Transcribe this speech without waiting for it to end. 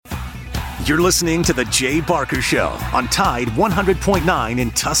You're listening to The Jay Barker Show on Tide 100.9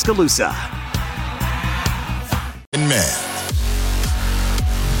 in Tuscaloosa.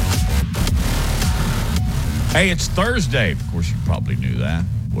 Hey, it's Thursday. Of course, you probably knew that.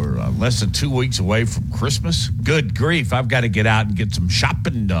 We're less than 2 weeks away from Christmas. Good grief, I've got to get out and get some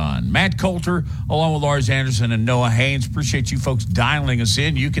shopping done. Matt Coulter, along with Lars Anderson and Noah Haynes. Appreciate you folks dialing us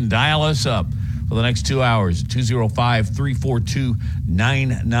in. You can dial us up for the next 2 hours at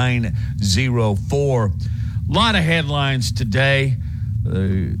 205-342-9904. A lot of headlines today.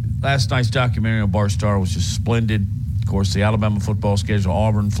 Last night's documentary on Barstar was just splendid. Of course, the Alabama football schedule,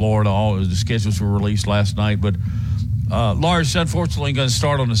 Auburn, Florida, all the schedules were released last night. But Lars, unfortunately, going to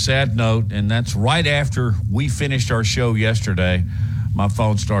start on a sad note, and that's right after we finished our show yesterday. My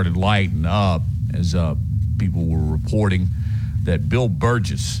phone started lighting up as people were reporting that Bill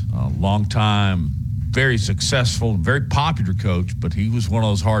Burgess, a longtime, very successful, very popular coach, but he was one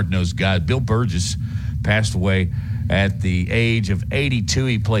of those hard-nosed guys. Bill Burgess passed away at the age of 82.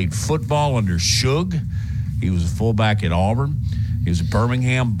 He played football under Suge. He was a fullback at Auburn. He was a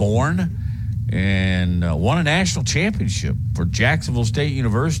Birmingham born and won a national championship for Jacksonville State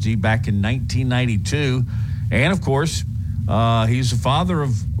University back in 1992. And, of course, he's the father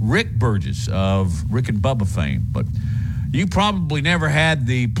of Rick Burgess of Rick and Bubba fame. But you probably never had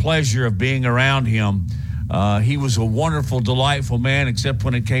the pleasure of being around him. He was a wonderful, delightful man, except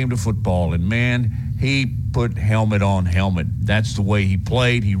when it came to football. And, man, he put helmet on helmet. That's the way he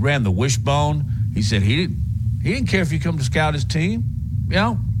played. He ran the wishbone. He said he didn't care if you come to scout his team. You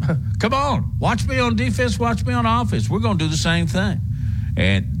know, come on. Watch me on defense. Watch me on offense. We're going to do the same thing.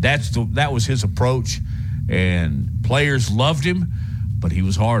 And that was his approach. And players loved him, but he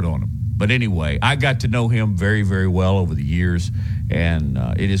was hard on them. But anyway, I got to know him very, very well over the years, and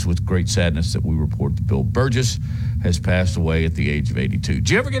it is with great sadness that we report that Bill Burgess has passed away at the age of 82. Did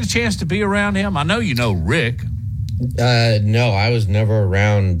you ever get a chance to be around him? I know you know Rick. No, I was never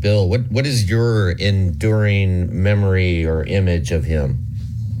around Bill. What is your enduring memory or image of him?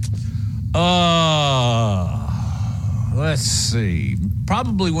 Let's see.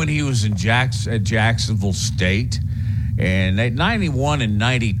 Probably when he was at Jacksonville State. And at 91 and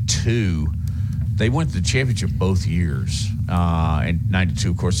 92, they went to the championship both years. And 92,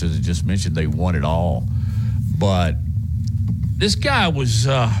 of course, as I just mentioned, they won it all. But this guy was,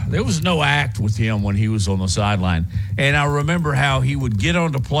 there was no act with him when he was on the sideline. And I remember how he would get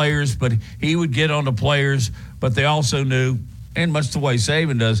onto players, but they also knew, and much the way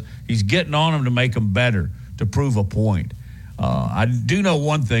Saban does, he's getting on them to make them better, to prove a point. I do know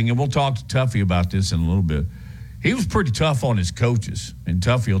one thing, and we'll talk to Tuffy about this in a little bit. He was pretty tough on his coaches, and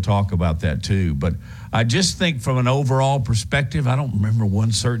Tuffy will talk about that too. But I just think from an overall perspective, I don't remember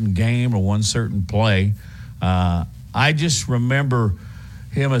one certain game or one certain play. I just remember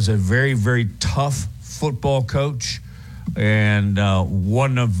him as a very, very tough football coach and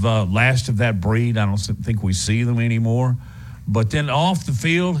one of last of that breed. I don't think we see them anymore. But then off the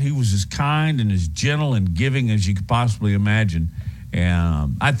field, he was as kind and as gentle and giving as you could possibly imagine.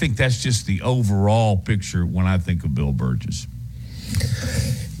 And I think that's just the overall picture when I think of Bill Burgess.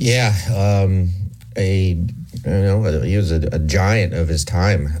 Yeah, he was a giant of his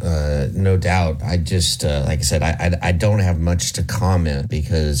time, no doubt. I just, like I said, I don't have much to comment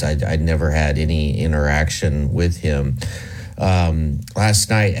because I never had any interaction with him. Last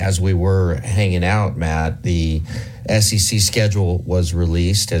night, as we were hanging out, Matt, the SEC schedule was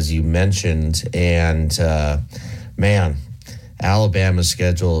released, as you mentioned, and man, Alabama's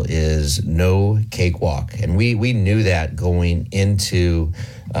schedule is no cakewalk, and we knew that going into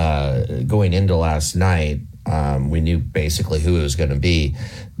last night. We knew basically who it was going to be,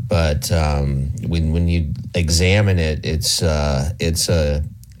 but when you examine it, it's a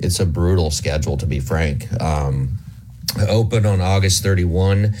brutal schedule, to be frank. Open on August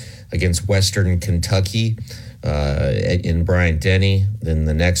 31 against Western Kentucky in Bryant-Denny. Then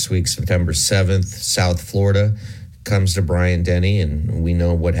the next week, September 7th, South Florida comes to Bryant-Denny, and we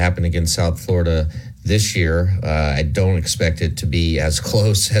know what happened against South Florida this year. I don't expect it to be as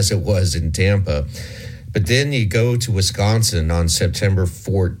close as it was in Tampa. But then you go to Wisconsin on September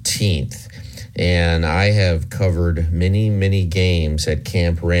 14th, and I have covered many, many games at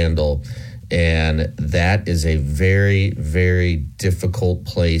Camp Randall, and that is a very, very difficult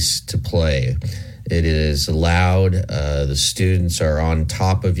place to play. It is loud. The students are on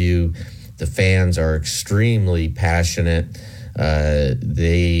top of you. The fans are extremely passionate.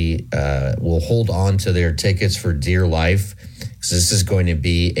 They will hold on to their tickets for dear life, because this is going to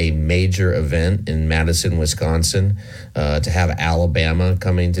be a major event in Madison, Wisconsin, to have Alabama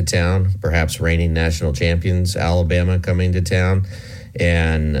coming to town, perhaps reigning national champions Alabama coming to town.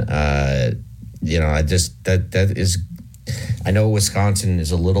 And, I know Wisconsin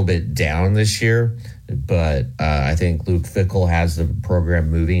is a little bit down this year, but I think Luke Fickell has the program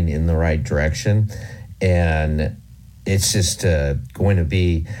moving in the right direction. And it's just going to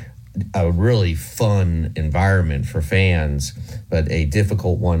be a really fun environment for fans, but a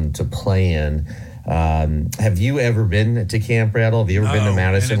difficult one to play in. Have you ever been to Camp Rattle? Have you ever been to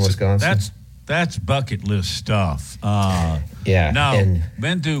Madison, Wisconsin? That's bucket list stuff. Yeah. No, and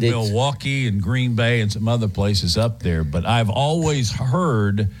been to Milwaukee and Green Bay and some other places up there, but I've always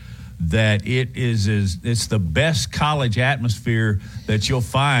heard that it's the best college atmosphere that you'll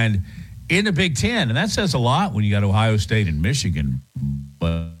find in the Big Ten, and that says a lot when you got Ohio State and Michigan.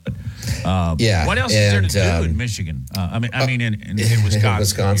 But what else is there to do in Michigan? In Wisconsin.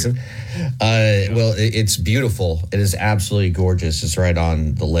 Wisconsin. Well, it's beautiful. It is absolutely gorgeous. It's right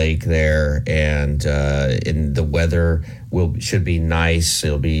on the lake there, and the weather should be nice.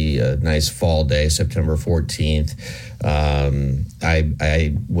 It'll be a nice fall day, September 14th.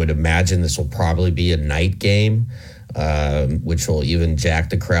 I would imagine this will probably be a night game, which will even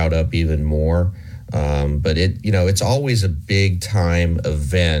jack the crowd up even more. But it's always a big time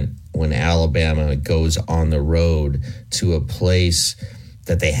event when Alabama goes on the road to a place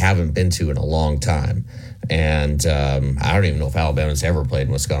that they haven't been to in a long time. And I don't even know if Alabama's ever played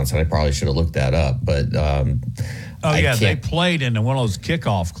in Wisconsin. I probably should have looked that up. But they played in one of those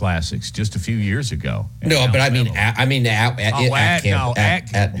kickoff classics just a few years ago. No, but at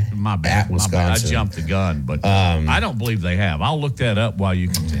Wisconsin. I jumped the gun, but I don't believe they have. I'll look that up while you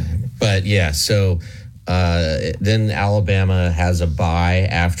continue. But yeah, so then Alabama has a bye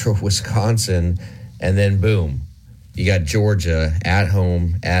after Wisconsin, and then boom, you got Georgia at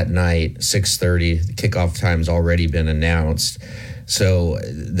home at night, 6:30. The kickoff time's already been announced. So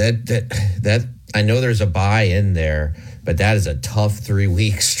that I know there's a bye in there, but that is a tough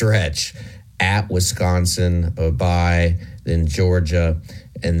 3-week stretch. At Wisconsin, a bye, then Georgia,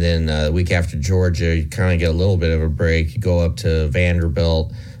 and then the week after Georgia, you kind of get a little bit of a break. You go up to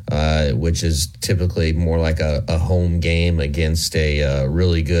Vanderbilt, which is typically more like a home game against a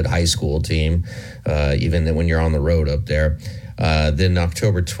really good high school team, even when you're on the road up there. Then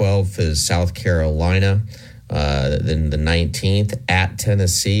October 12th is South Carolina. Then the 19th at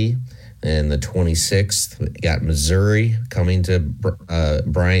Tennessee. And the 26th, we got Missouri coming to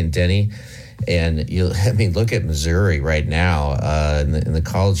Bryant-Denny. And look at Missouri right now in the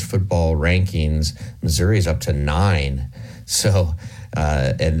college football rankings. Missouri's up to 9. So,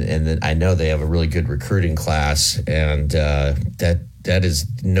 and then I know they have a really good recruiting class, and that is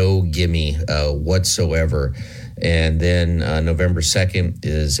no gimme whatsoever. And then November 2nd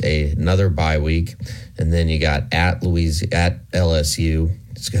is another bye week, and then you got at LSU.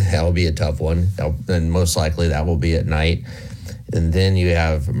 That'll be a tough one, and most likely that will be at night. And then you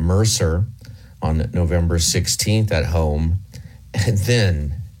have Mercer on November 16th at home, and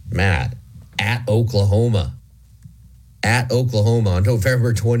then Matt at Oklahoma on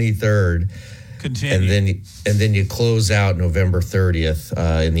November 23rd. Continue. And then you close out November 30th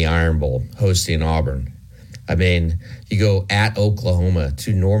in the Iron Bowl, hosting Auburn. I mean, you go at Oklahoma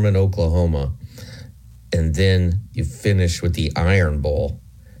to Norman, Oklahoma, and then you finish with the Iron Bowl.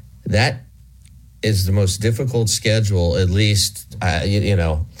 That is the most difficult schedule, at least,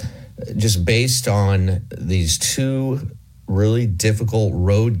 just based on these two really difficult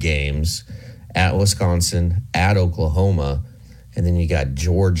road games at Wisconsin, at Oklahoma, and then you got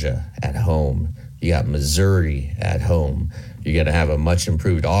Georgia at home. You got Missouri at home. You're going to have a much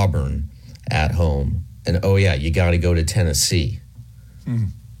improved Auburn at home. And, you got to go to Tennessee. Mm.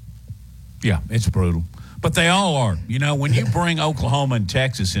 Yeah, it's brutal. But they all are. When you bring Oklahoma and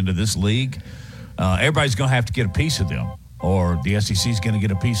Texas into this league, everybody's going to have to get a piece of them, or the SEC is going to get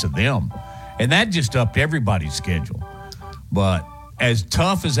a piece of them. And that just upped everybody's schedule. But as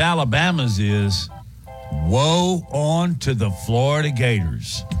tough as Alabama's is, woe on to the Florida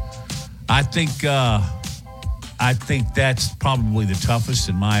Gators. I think that's probably the toughest,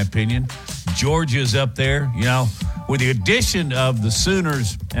 in my opinion. Georgia's up there, with the addition of the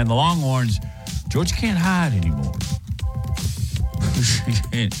Sooners and the Longhorns. Georgia can't hide anymore.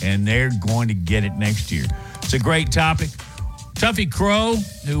 And they're going to get it next year. It's a great topic. Tuffy Crow,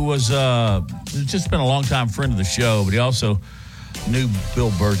 who was just been a long-time friend of the show, but he also knew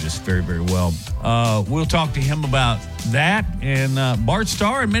Bill Burgess very, very well. We'll talk to him about that and Bart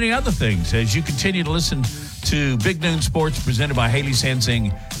Starr and many other things as you continue to listen to Big Noon Sports presented by Haley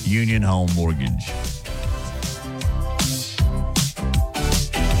Sansing Union Home Mortgage.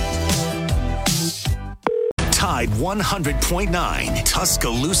 Tide 100.9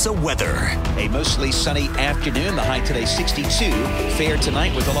 Tuscaloosa weather. A mostly sunny afternoon. The high today 62. Fair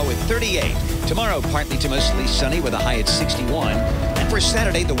tonight with a low at 38. Tomorrow, partly to mostly sunny with a high at 61. And for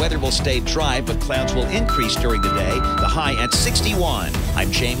Saturday, the weather will stay dry, but clouds will increase during the day. The high at 61.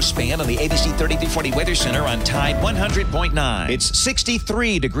 I'm James Spann on the ABC 3340 Weather Center on Tide 100.9. It's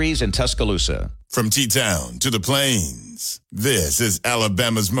 63 degrees in Tuscaloosa. From T-Town to the Plains, this is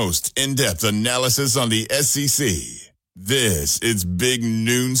Alabama's most in-depth analysis on the SEC. This is Big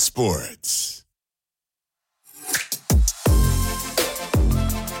Noon Sports.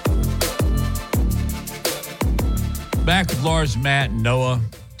 Back with Lars, Matt, and Noah.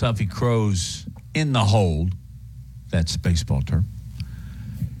 Tuffy Crows in the hold. That's a baseball term.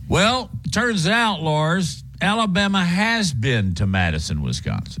 Well, turns out, Lars, Alabama has been to Madison,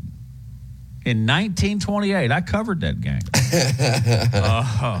 Wisconsin. In 1928, I covered that game.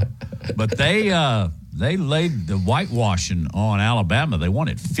 But they laid the whitewashing on Alabama. They won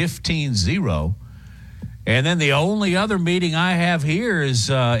it 15-0. And then the only other meeting I have here is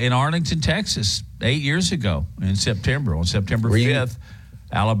in Arlington, Texas, 8 years ago in September. On September 5th,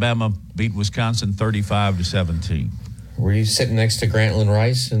 Alabama beat Wisconsin 35-17. Were you sitting next to Grantland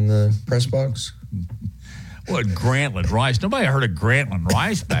Rice in the press box? What, Grantland Rice? Nobody heard of Grantland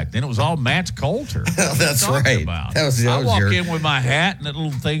Rice back then. It was all Matt Coulter. That's right. About? I walk in with my hat and that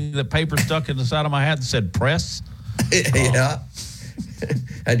little thing, that paper stuck in the side of my hat that said press. Yeah.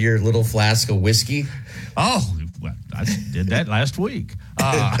 Had your little flask of whiskey. Oh, well, I did that last week.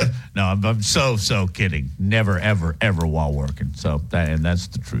 No, I'm so kidding. Never, ever, ever while working. And that's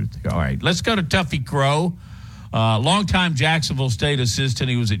the truth. All right, let's go to Tuffy Crow. Longtime Jacksonville State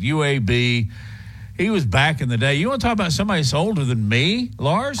assistant. He was at UAB. He was back in the day. You want to talk about somebody that's older than me,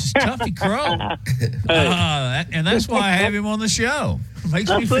 Lars? It's Tuffy Crow. And that's why I have him on the show. Makes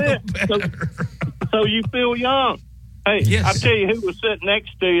me feel better. So you feel young. Hey, yes. I'll tell you who was sitting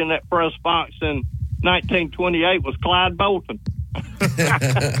next to you in that press box in 1928 was Clyde Bolton.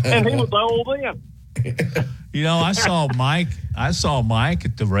 And he was old then. You know, I saw Mike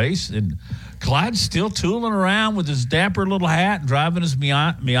at the race, and Clyde's still tooling around with his dapper little hat and driving his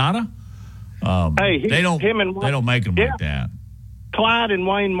Miata. They don't make them like that. Clyde and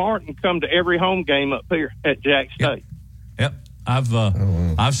Wayne Martin come to every home game up here at Jack State. Yep.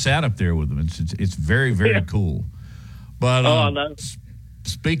 I've sat up there with them. It's very, very cool. But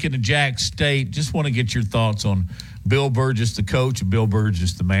speaking of Jack State, just want to get your thoughts on Bill Burgess, the coach, and Bill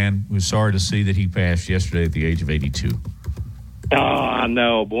Burgess, the man. We're sorry to see that he passed yesterday at the age of 82. Oh, I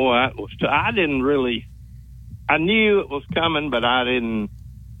know, boy. I knew it was coming, but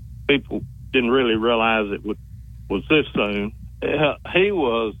people didn't really realize it was this soon. He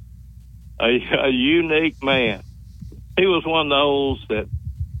was a unique man. He was one of those that,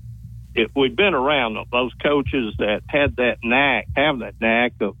 if we'd been around those coaches that have that knack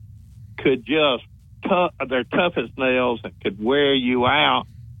of could just their toughest nails and could wear you out,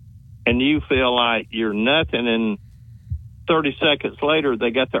 and you feel like you're nothing, and 30 seconds later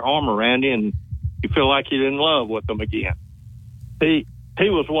they got their arm around you and you feel like you're in love with them again. He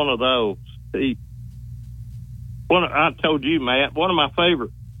was one of those. I told you, Matt, one of my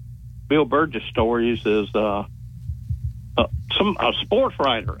favorite Bill Burgess stories is a sports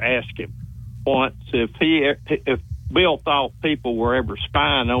writer asked him once if Bill thought people were ever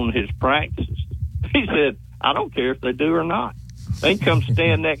spying on his practices. He said, "I don't care if they do or not. They can come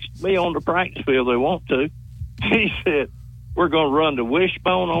stand next to me on the practice field if they want to." He said, "We're going to run the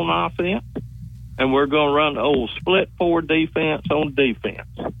wishbone on offense, and we're going to run the old split forward defense on defense.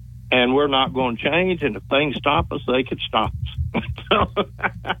 And we're not going to change, and if things stop us, they could stop us." So,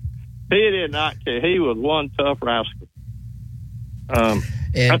 he did not care. He was one tough rascal. I'll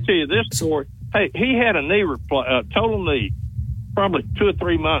tell you this story. Hey, he had a total knee, probably 2 or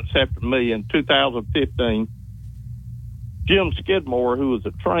 3 months after me in 2015. Jim Skidmore, who was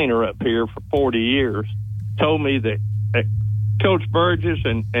a trainer up here for 40 years, told me that Coach Burgess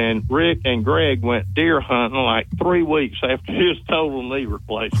and Rick and Greg went deer hunting like 3 weeks after his total knee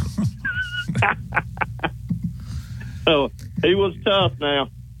replacement. So he was tough now.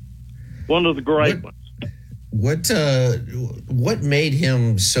 One of the great ones. What made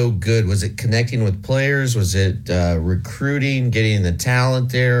him so good? Was it connecting with players? Was it recruiting, getting the talent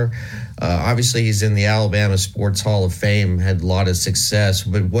there? Obviously, he's in the Alabama Sports Hall of Fame, had a lot of success.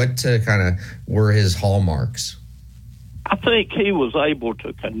 But what kind of were his hallmarks? I think he was able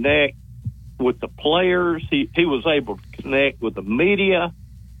to connect with the players. He was able to connect with the media.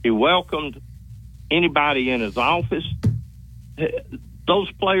 He welcomed anybody in his office.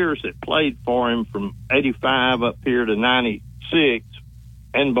 Those players that played for him from 85 up here to 96,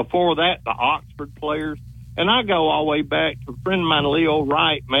 and before that, the Oxford players, And I go all the way back to a friend of mine, Leo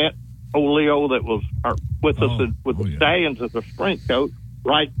Wright, Matt, old Leo that was with us with the Stallions as a sprint coach,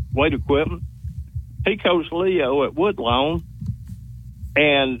 Wright Weight Equipment. He coached Leo at Woodlawn,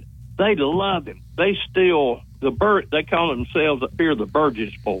 and they love him. They still, they call themselves up here the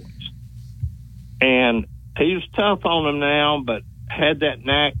Burgess boys. And he's tough on them now, but had that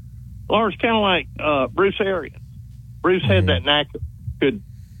knack. Lawrence, kind of like Bruce Arians. Bruce had that knack, could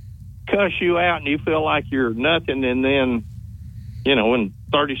cuss you out and you feel like you're nothing, and then, in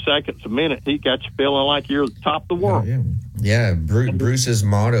 30 seconds, a minute, he got you feeling like you're the top of the world. Yeah. Bruce's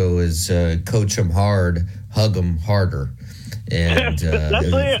motto is coach them hard, hug them harder. And that's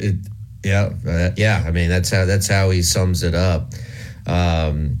it. Yeah. I mean, that's how he sums it up.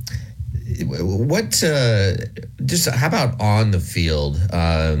 Just how about on the field?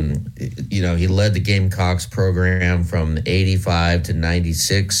 He led the Gamecocks program from 85 to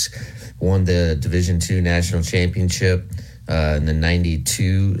 96, won the Division II national championship in the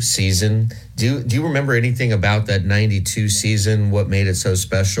 92 season. Do you remember anything about that 92 season? What made it so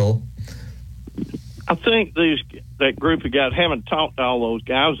special? I think that group of guys, haven't talked to all those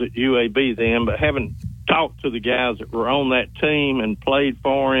guys at UAB then, but haven't talked to the guys that were on that team and played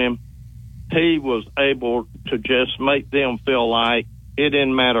for him. He was able to just make them feel like it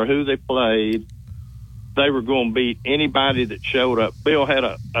didn't matter who they played. They were going to beat anybody that showed up. Bill had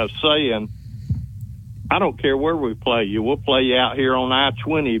a saying, I don't care where we play you. We'll play you out here on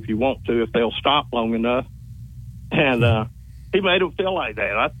I-20 if you want to, if they'll stop long enough. And he made them feel like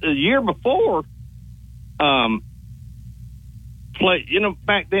that. The year before,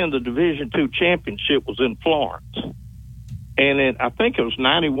 back then the Division II championship was in Florence. And I think it was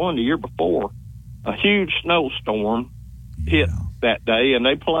 91 the year before, a huge snowstorm hit that day, and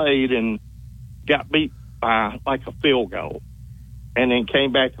they played and got beat by like a field goal, and then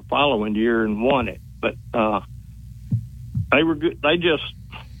came back the following year and won it. But they were good. They just,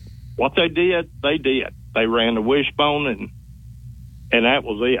 what they did, they did. They ran the wishbone, and that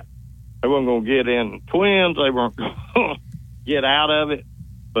was it. They weren't going to get in twins. They weren't going to get out of it.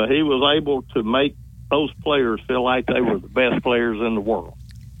 But he was able to make those players feel like they were the best players in the world.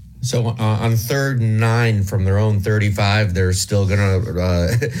 So on 3rd and 9 from their own 35, they're still going to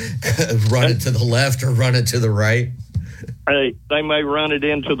run it to the left or run it to the right? They may run it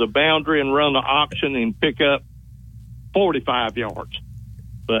into the boundary and run the option and pick up 45 yards.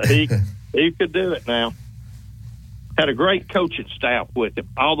 But he could do it now. Had a great coaching staff with him.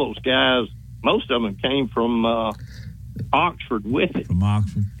 All those guys, most of them came from Oxford with him. From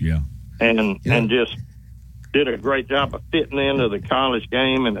Oxford, yeah. And just did a great job of fitting into the college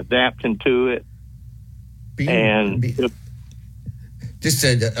game and adapting to it. Just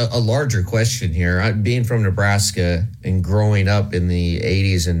a larger question here. Being from Nebraska and growing up in the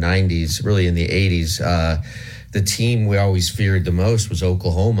 80s and 90s, really in the 80s, the team we always feared the most was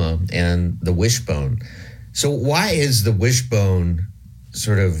Oklahoma and the wishbone. So why is the wishbone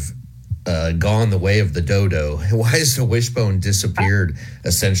sort of gone the way of the dodo? Why has the wishbone disappeared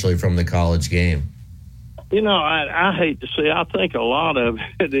essentially from the college game? I hate to say, I think a lot of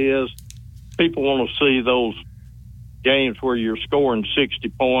it is people want to see those games where you're scoring 60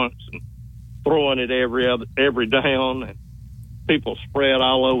 points and throwing it every down, and people spread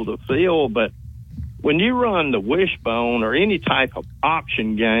all over the field. But when you run the wishbone or any type of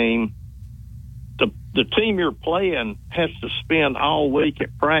option game, the team you're playing has to spend all week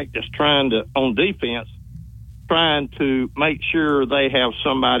at practice on defense, trying to make sure they have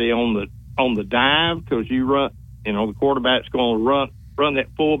somebody on the dive, because you run, the quarterback's going to run that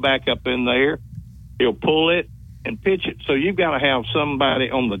fullback up in there. He'll pull it and pitch it. So you've got to have somebody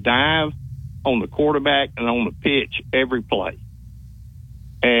on the dive, on the quarterback, and on the pitch every play.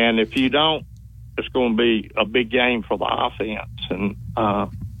 And if you don't, it's going to be a big game for the offense. And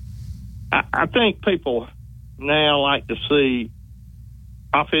I think people now like to see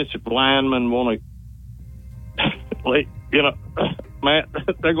offensive linemen want to, Matt,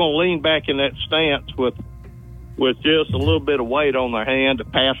 they're going to lean back in that stance with just a little bit of weight on their hand to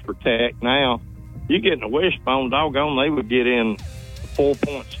pass protect. Now, you get in a wishbone, doggone, they would get in a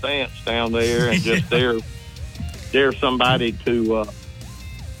 4-point stance down there and just dare somebody to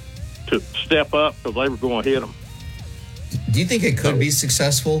step up because they were going to hit them. Do you think it could be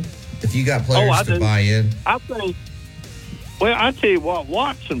successful if you got players to buy in? I think, I tell you what,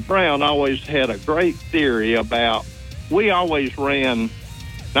 Watson Brown always had a great theory about, we always ran,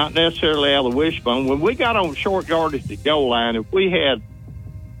 not necessarily out of the wishbone. When we got on short yardage at goal line, if we had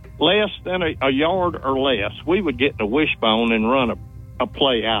less than a yard or less, we would get in the wishbone and run a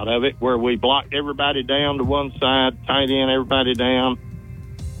play out of it where we blocked everybody down to one side, tight end everybody down,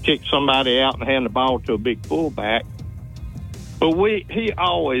 kick somebody out and hand the ball to a big fullback. But he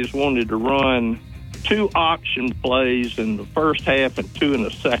always wanted to run 2 option plays in the first half and 2 in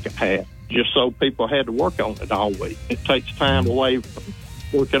the second half, just so people had to work on it all week. It takes time away from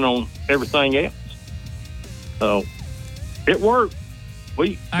working on everything else. So it worked.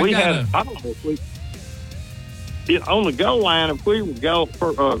 I don't know if we, on the goal line, if we would go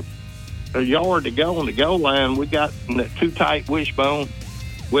for a yard to go on the goal line, we got in that too tight wishbone.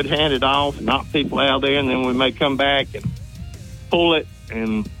 We'd hand it off, knock people out there, and then we may come back and pull it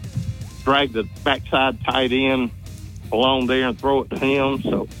and drag the backside tight end along there and throw it to him.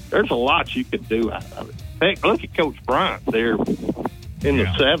 So there's a lot you could do out of it. Heck, look at Coach Bryant there in the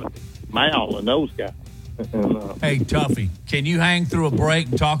 70s, Mal and those guys. Hey, Tuffy, can you hang through a break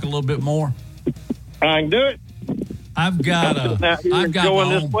and talk a little bit more? I can do it. I've got my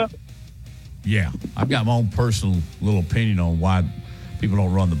own personal little opinion on why people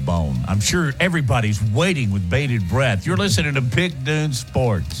don't run the bone. I'm sure everybody's waiting with bated breath. You're listening to Big Noon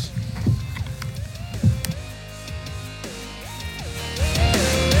Sports.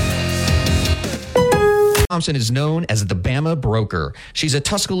 Thompson is known as the Bama Broker. She's a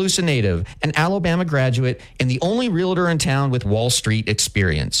Tuscaloosa native, an Alabama graduate, and the only realtor in town with Wall Street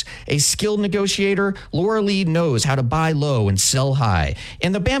experience. A skilled negotiator, Laura Lee knows how to buy low and sell high.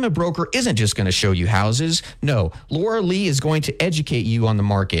 And the Bama Broker isn't just going to show you houses. No, Laura Lee is going to educate you on the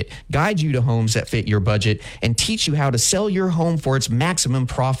market, guide you to homes that fit your budget, and teach you how to sell your home for its maximum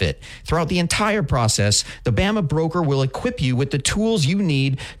profit. Throughout the entire process, the Bama Broker will equip you with the tools you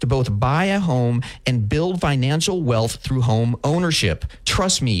need to both buy a home and build financial wealth through home ownership.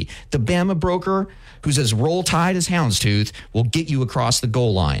 Trust me, the Bama Broker, who's as roll tide as houndstooth, will get you across the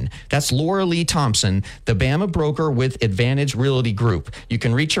goal line. That's Laura Lee Thompson, the Bama Broker with Advantage Realty Group. You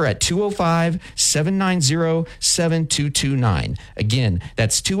can reach her at 205-790-7229. Again,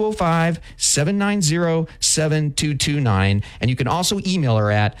 that's 205-790-7229. And you can also email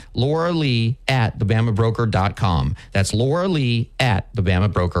her at lauralee@thebamabroker.com. That's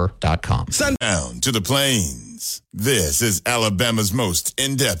lauralee@thebamabroker.com. Down to the Plains. This is Alabama's most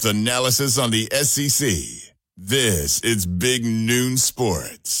in-depth analysis on the SEC. This is Big Noon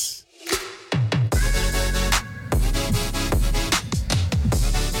Sports.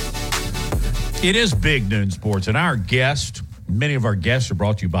 It is Big Noon Sports, and many of our guests are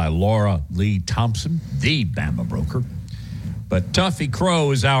brought to you by Laura Lee Thompson, the Bama Broker. But Tuffy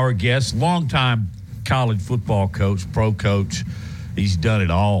Crow is our guest, longtime college football coach, pro coach. He's done it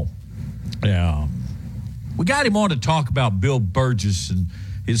all. Yeah. We got him on to talk about Bill Burgess and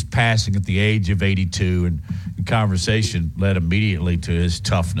his passing at the age of 82, and the conversation led immediately to his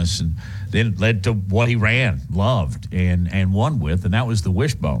toughness, and then led to what he loved, and won with, and that was the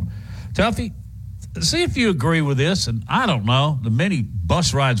wishbone. Tuffy, see if you agree with this, and I don't know, the many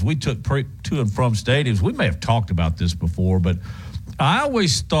bus rides we took to and from stadiums, we may have talked about this before, but I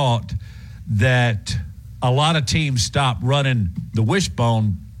always thought that a lot of teams stopped running the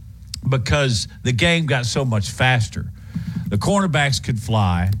wishbone because the game got so much faster. The cornerbacks could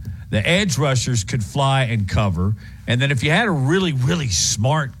fly, the edge rushers could fly and cover, and then if you had a really, really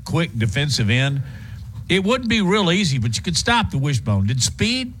smart, quick defensive end, it wouldn't be real easy, but you could stop the wishbone. Did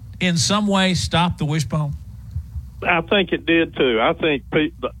speed in some way stop the wishbone? I think it did too. I think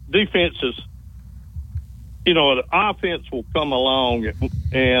the defenses, the offense will come along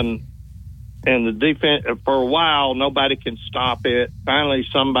and the defense, for a while, nobody can stop it. Finally,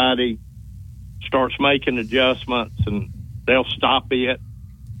 somebody starts making adjustments, and they'll stop it.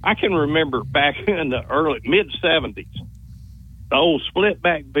 I can remember back in the early mid-'70s, the old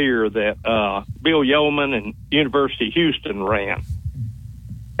split-back veer that Bill Yeoman and University of Houston ran.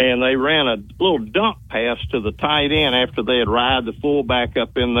 And they ran a little dump pass to the tight end after they had ride the fullback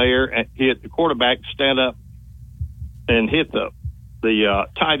up in there and hit the quarterback, stand up and hit the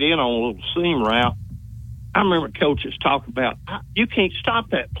tight end on a little seam route. I remember coaches talk about, you can't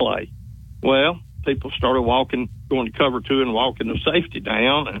stop that play. Well, people started going to cover two and walking the safety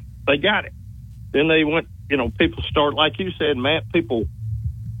down, and they got it. Then they went, people start, like you said, Matt, people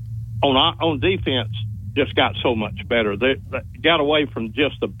on defense just got so much better. They got away from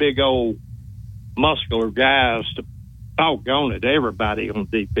just the big old muscular guys to doggone it. Everybody on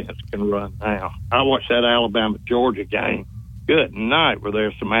defense can run now. I watched that Alabama-Georgia game. Good night, where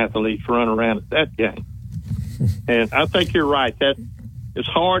there's some athletes running around at that game. And I think you're right. That it's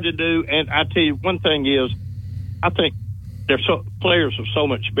hard to do. And I tell you, one thing is, I think players are so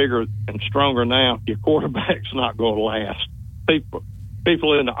much bigger and stronger now. Your quarterback's not going to last.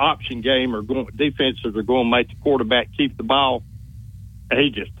 People in the option game defenses are going to make the quarterback keep the ball. And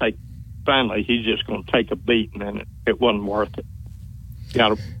he's just going to take a beating, and it wasn't worth it.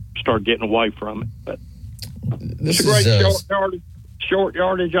 got to start getting away from it. But This it's a great is short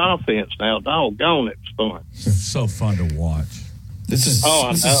yardage offense now. Doggone, it's fun. So fun to watch. this is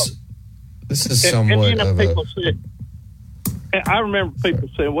this is And, somewhat you know, of people a. said, I remember people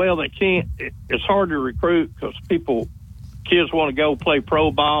saying, well, they can't, it's hard to recruit because kids want to go play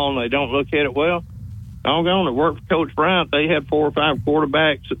pro ball and they don't look at it. Well, doggone, it worked for Coach Bryant. They had 4 or 5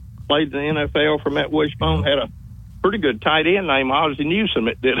 quarterbacks that played in the NFL from that Wishbone, had a pretty good tight end named Ozzie Newsome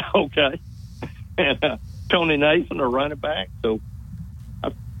that did okay. And Tony Nathan, a running back. So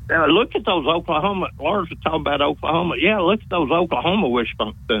look at those Oklahoma, Lawrence was talking about Oklahoma. Yeah, look at those Oklahoma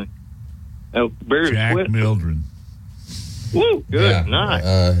Wishbone things. Barry Jack Switzer. Mildren. Woo, good night.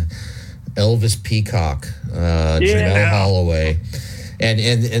 Elvis Peacock, Janelle Holloway,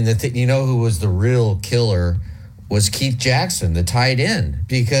 and the thing, you know, who was the real killer was Keith Jackson, the tight end,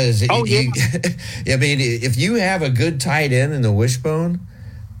 because I mean, if you have a good tight end in the Wishbone,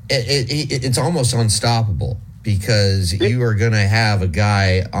 it's almost unstoppable because you are going to have a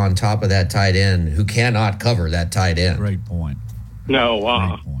guy on top of that tight end who cannot cover that tight end. Great point. No,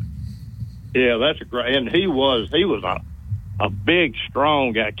 Great point. yeah, that's a great, and he was a big,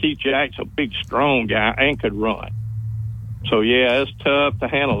 strong guy. Keith Jackson, a big, strong guy, and could run. So, yeah, it's tough to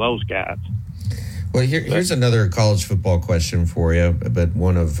handle those guys. Well, here's another college football question for you, but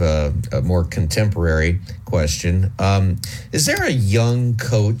one of a more contemporary question. Is there a young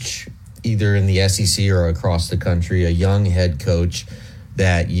coach, either in the SEC or across the country, a young head coach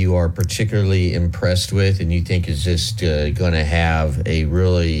that you are particularly impressed with and you think is just going to have a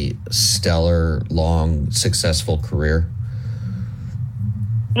really stellar, long, successful career?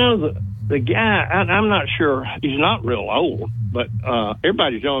 No, the guy, I'm not sure. He's not real old, but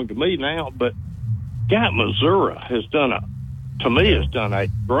everybody's young to me now. But guy at Missouri has done a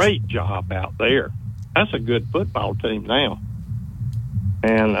great job out there. That's a good football team now.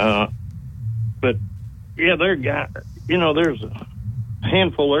 And but yeah, there's a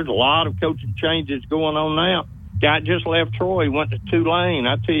handful. There's a lot of coaching changes going on now. Guy just left Troy, went to Tulane.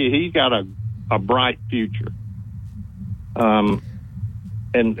 I tell you, he's got a bright future.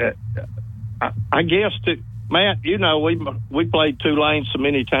 And I guess Matt, you know, we played Tulane so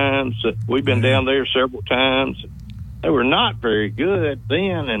many times. We've been down there several times. They were not very good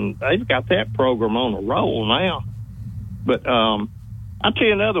then, and they've got that program on a roll now. But I'll tell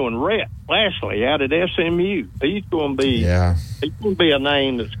you another one, Rhett Lashley out at SMU. He's going to be a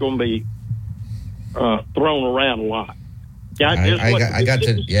name that's going to be thrown around a lot. I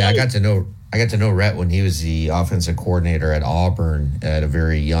got to know Rhett when he was the offensive coordinator at Auburn at a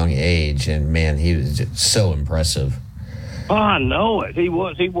very young age, and man, he was just so impressive. Oh, I know it. He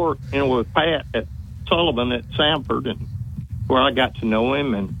worked, with Pat at Sullivan at Samford, and where I got to know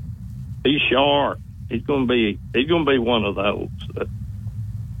him, and he's sharp. He's going to be one of those.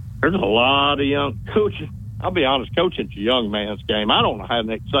 There's a lot of young coaching. I'll be honest, coaching's a young man's game. I don't know how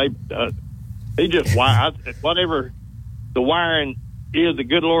Nick Saban does. He just whatever the wiring is the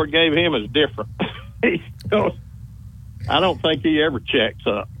good Lord gave him is different. I don't think he ever checks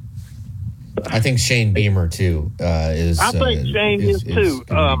up. I think Shane Beamer too is. I think Shane is too.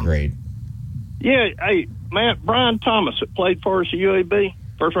 Great. Yeah, hey, Matt, Brian Thomas that played for us at UAB,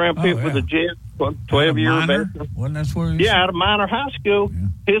 first round pick with the Jets, 12-year veteran. Wasn't that where he was? Yeah, out of Minor High School. Yeah.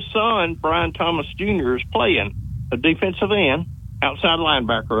 His son, Brian Thomas Jr., is playing a defensive end, outside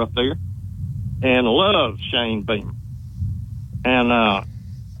linebacker up there, and loves Shane Beamer. And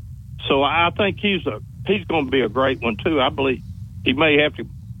so I think he's going to be a great one too. I believe he may have to.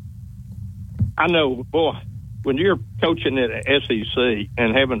 I know, boy, when you're coaching at SEC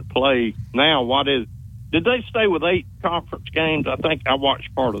and having to play now, did they stay with 8 conference games? I think I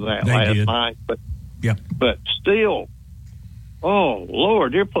watched part of that last night, but still, oh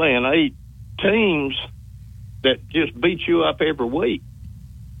Lord, you're playing 8 teams that just beat you up every week.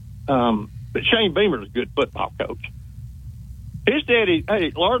 But Shane Beamer's a good football coach. His daddy's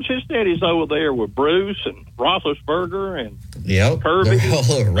over there with Bruce and Roethlisberger and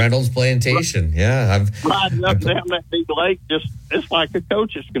Kirby. Reynolds Plantation. I've riding up down that big lake. It's like a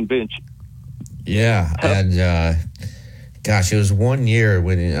coach's convention. Yeah, and gosh, it was one year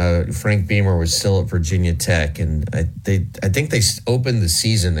when Frank Beamer was still at Virginia Tech, and I think they opened the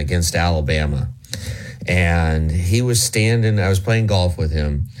season against Alabama, and he was standing. I was playing golf with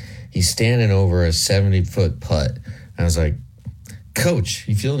him. He's standing over a 70-foot putt. I was like, Coach,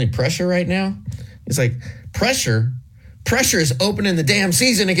 you feel any pressure right now? He's like, pressure is opening the damn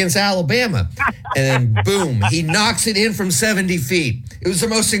season against Alabama. And then, boom, he knocks it in from 70 feet. It was the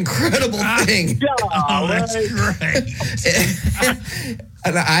most incredible thing. Oh, that's great.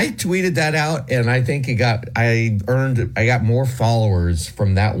 And I tweeted that out, and I think I got more followers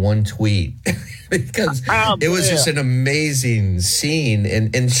from that one tweet because it was just an amazing scene.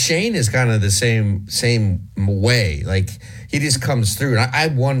 And Shane is kind of the same way. Like, he just comes through. And I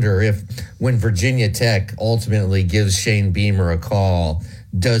wonder if when Virginia Tech ultimately gives Shane Beamer a call,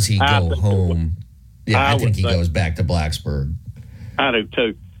 does he go home? Yeah, I think he goes back to Blacksburg. I do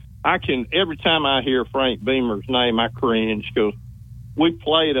too. Every time I hear Frank Beamer's name, I cringe because we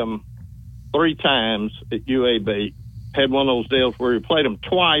played them 3 times at UAB. Had one of those deals where we played them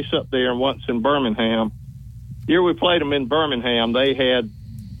twice up there and once in Birmingham. The year we played them in Birmingham, they had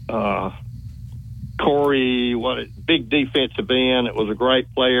Corey, big defensive end. It was a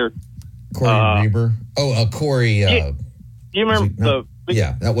great player. Corey Reber. Corey. You remember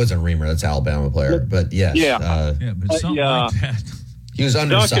that wasn't Reamer. That's an Alabama player. But yes. But something like that. He was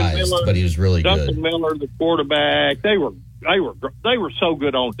undersized, but he was really good. Duncan Miller, the quarterback, they were so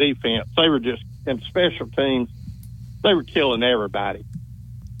good on defense. They were just in special teams. They were killing everybody.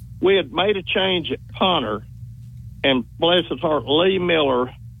 We had made a change at punter, and bless his heart, Lee Miller.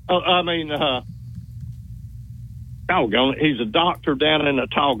 He's a doctor down in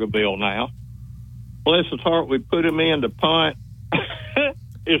Otaugaville now. Bless his heart, we put him in to punt.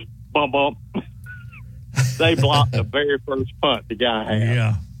 It's bump. They blocked the very first punt the guy had.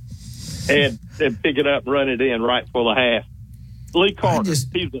 Yeah. And pick it up and run it in right for the half. Lee Carter.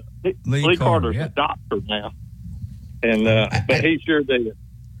 Lee Carter's a doctor now. And but he sure did.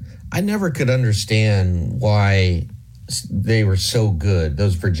 I never could understand why they were so good,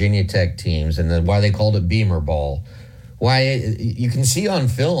 those Virginia Tech teams, and then why they called it Beamer Ball. Why you can see on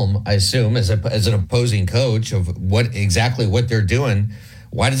film, I assume, as an opposing coach of what they're doing.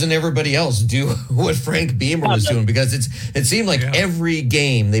 Why doesn't everybody else do what Frank Beamer was doing? Because it seemed like every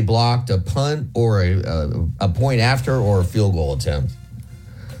game they blocked a punt or a point after or a field goal attempt.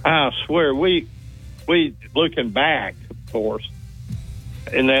 I swear, we looking back, of course,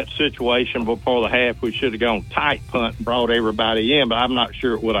 in that situation before the half, we should have gone tight punt and brought everybody in, but I'm not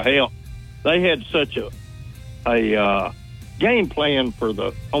sure it would have helped. They had such a game plan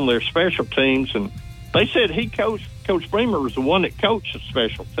on their special teams, and they said Coach Beamer was the one that coached the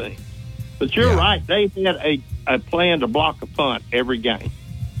special teams. But you're right; they had a plan to block a punt every game,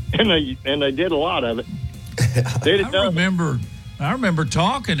 and they did a lot of it. I remember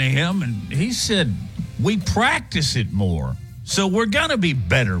talking to him, and he said we practice it more, so we're gonna be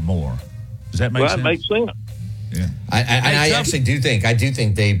better more. Does that make sense? That makes sense. Yeah, I actually do think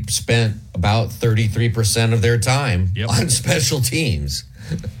they spent about 33% of their time on special teams.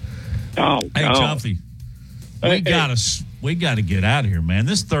 Hey, Tuffy. We got to get out of here, man.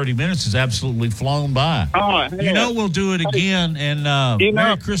 This 30 minutes has absolutely flown by. We'll do it again. And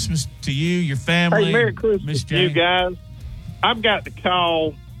Merry Christmas to you, your family. Hey, Merry Christmas to you guys. I got a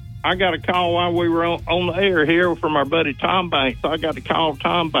call while we were on the air here from our buddy Tom Banks. I got to call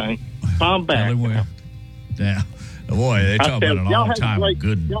Tom Banks. Tom Banks. Yeah. Boy, they talk about an all-time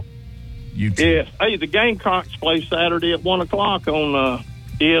good YouTube. Yes. Hey, the Gamecocks play Saturday at 1 o'clock on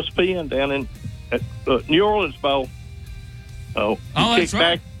ESPN down at New Orleans Bowl. So that's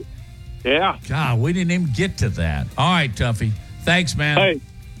right. Yeah. God, we didn't even get to that. All right, Tuffy. Thanks, man. Hey,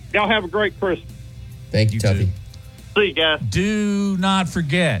 y'all have a great Christmas. Thank you, Tuffy. See you guys. Do not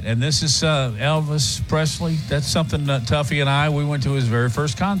forget, and this is Elvis Presley. That's something that Tuffy and we went to his very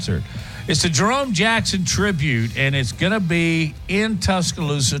first concert. It's the Jerome Jackson tribute, and it's going to be in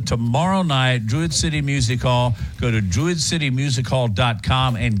Tuscaloosa tomorrow night, Druid City Music Hall. Go to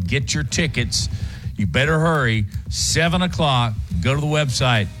druidcitymusichall.com and get your tickets. You better hurry. 7 o'clock. Go to the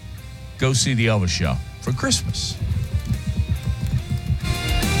website. Go see the Elvis Show for Christmas.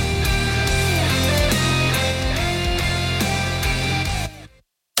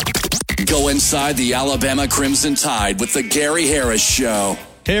 Go inside the Alabama Crimson Tide with the Gary Harris Show.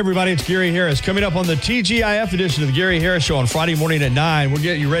 Hey, everybody, it's Gary Harris. Coming up on the TGIF edition of the Gary Harris Show on Friday morning at 9. We'll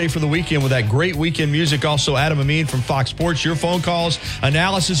get you ready for the weekend with that great weekend music. Also, Adam Amin from Fox Sports, your phone calls,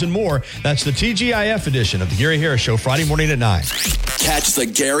 analysis, and more. That's the TGIF edition of the Gary Harris Show, Friday morning at 9. Catch the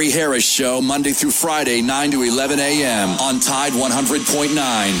Gary Harris Show Monday through Friday, 9 to 11 a.m. on Tide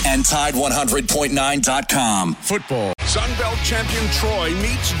 100.9 and Tide100.9.com. Football. Sunbelt champion Troy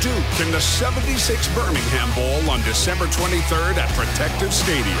meets Duke in the 76 Birmingham Bowl on December 23rd at Protective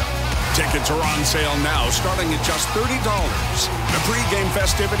Stadium. Tickets are on sale now, starting at just $30. The pregame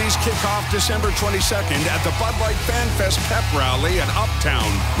festivities kick off December 22nd at the Bud Light Fan Fest Pep Rally at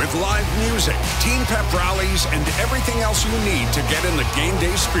Uptown with live music, team pep rallies, and everything else you need to get in the game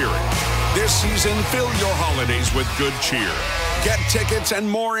day spirit. This season, fill your holidays with good cheer. Get tickets and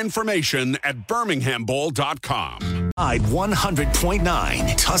more information at birminghambowl.com. Tide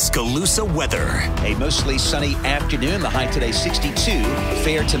 100.9 Tuscaloosa weather. A mostly sunny afternoon. The high today 62.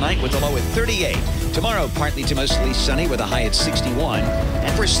 Fair tonight with a low at 38. Tomorrow, partly to mostly sunny with a high at 61.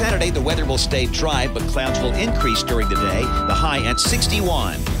 And for Saturday, the weather will stay dry, but clouds will increase during the day. The high at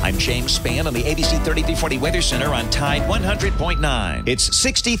 61. I'm James Spann on the ABC 3340 Weather Center on Tide 100.9. It's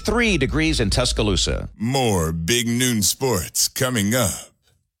 63 degrees in Tuscaloosa. More Big Noon Sports coming up.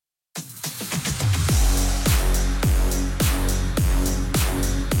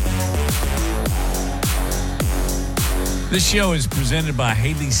 This show is presented by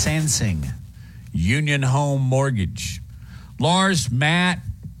Haley Sansing, Union Home Mortgage. Lars, Matt,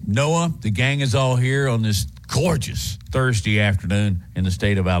 Noah, the gang is all here on this gorgeous Thursday afternoon in the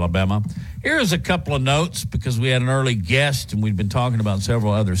state of Alabama. Here's a couple of notes because we had an early guest and we've been talking about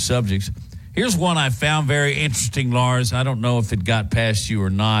several other subjects. Here's one I found very interesting, Lars. I don't know if it got past you or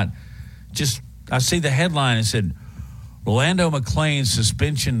not. I see the headline. It said, Rolando McClain's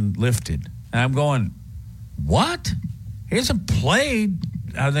suspension lifted. And I'm going, what? He hasn't played.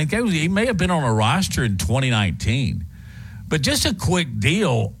 I think he may have been on a roster in 2019. But just a quick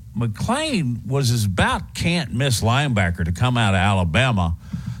deal, McClain was his about can't-miss linebacker to come out of Alabama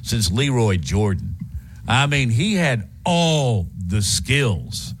since Leroy Jordan. I mean, he had all the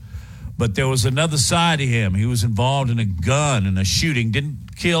skills. But there was another side to him. He was involved in a gun and a shooting.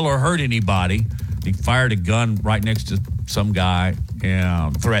 Didn't kill or hurt anybody. He fired a gun right next to some guy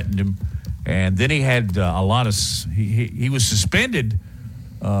and threatened him. And then he had a lot of he was suspended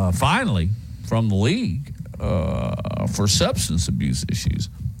finally from the league for substance abuse issues.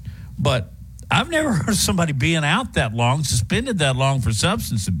 But I've never heard of somebody being out that long, suspended that long for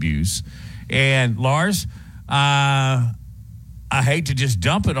substance abuse. And Lars, I hate to just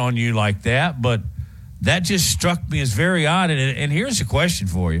dump it on you like that, but that just struck me as very odd. And here's a question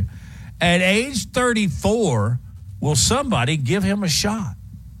for you. At age 34, will somebody give him a shot?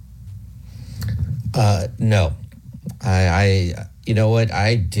 No. I you know what?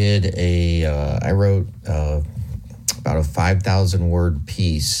 I did I wrote about a 5,000 word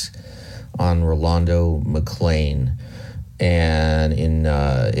piece on Rolando McClain, and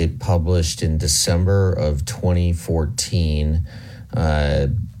it published in December of 2014.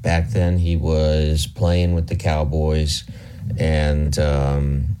 Back then he was playing with the Cowboys, and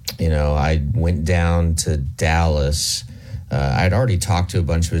I went down to Dallas. I'd already talked to a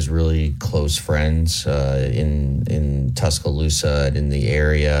bunch of his really close friends in Tuscaloosa and in the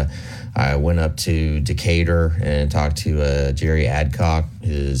area. I went up to Decatur and talked to Jerry Adcock,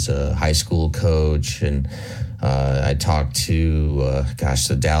 his high school coach, and I talked to,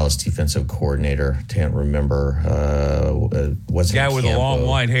 the Dallas defensive coordinator. Can't remember. Was guy with the long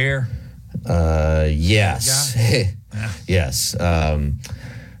white hair? Yes. Yes.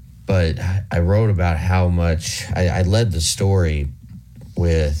 But I wrote about how much I led the story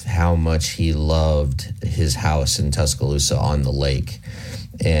with how much he loved his house in Tuscaloosa on the lake,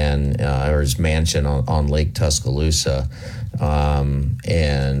 and or his mansion on Lake Tuscaloosa,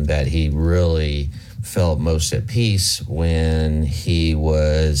 and that he really felt most at peace when he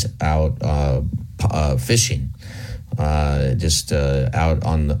was out fishing, out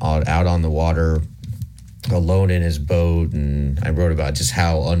on the water, alone in his boat. And I wrote about just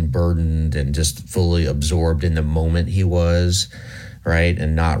how unburdened and just fully absorbed in the moment he was, right?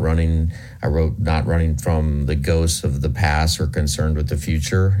 And not running. I wrote not running from the ghosts of the past or concerned with the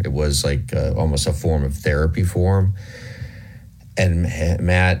future. It was like almost a form of therapy for him. And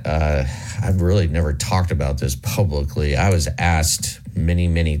Matt, I've really never talked about this publicly. I was asked many,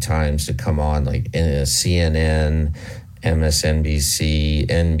 many times to come on, like in CNN, MSNBC,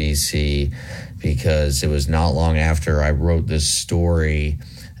 NBC, because it was not long after I wrote this story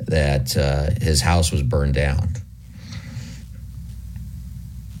that his house was burned down.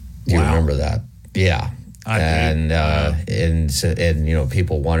 Do you remember that? Yeah. I do. And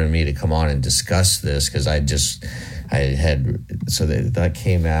people wanted me to come on and discuss this because that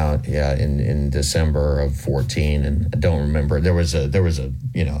came out in December of 2014, and I don't remember. There was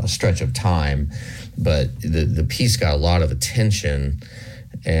a stretch of time, but the piece got a lot of attention.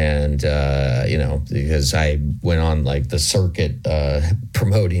 And, because I went on like the circuit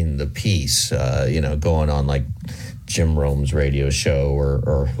promoting the piece, going on like Jim Rome's radio show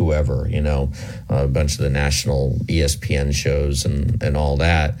or whoever, a bunch of the national ESPN shows and all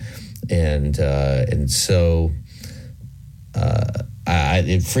that. And so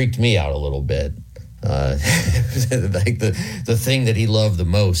it freaked me out a little bit. Like the thing that he loved the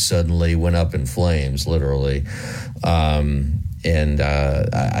most suddenly went up in flames, literally.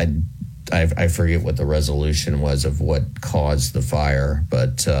 I forget what the resolution was of what caused the fire,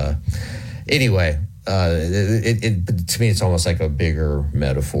 but anyway, To me, it's almost like a bigger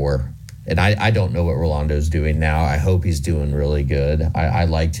metaphor. And I don't know what Rolando's doing now. I hope he's doing really good. I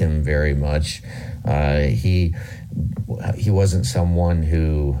liked him very much. He wasn't someone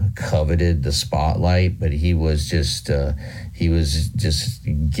who coveted the spotlight, but he was just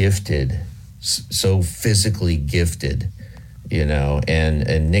gifted, so physically gifted,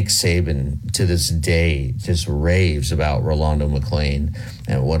 and Nick Saban to this day just raves about Rolando McClain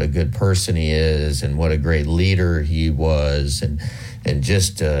and what a good person he is and what a great leader he was, and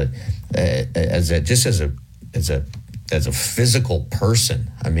just as a physical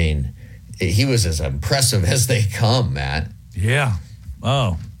person. I mean, he was as impressive as they come, Matt. Yeah.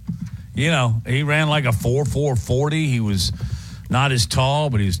 Oh, he ran like a 4.40. He was not as tall,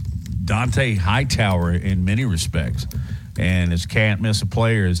 but he's Dante Hightower in many respects. And his can't miss a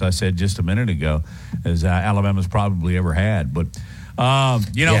player, as I said just a minute ago, as Alabama's probably ever had. But, he had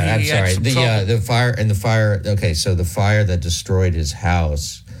some trouble. The fire. Okay, so the fire that destroyed his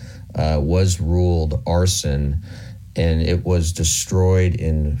house was ruled arson, and it was destroyed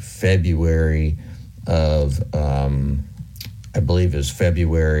in February of, I believe it was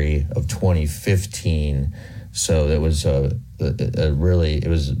February of 2015. So it was it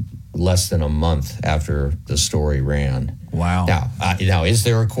was less than a month after the story ran. Wow. Now, is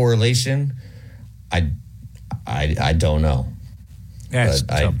there a correlation? I don't know. That's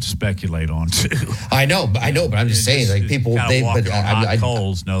tough to speculate on too. I know, but I'm just saying, like people,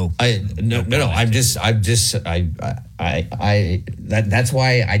 coals. No. That's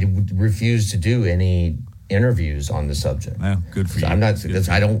why I refuse to do any interviews on the subject. Well, good for you. I'm not.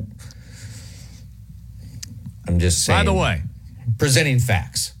 I'm just saying. By the way, presenting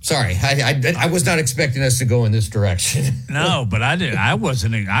facts. Sorry, I was not expecting us to go in this direction. No, but I did. I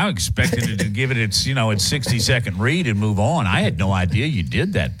wasn't. I expected it to give it its 60-second read and move on. I had no idea you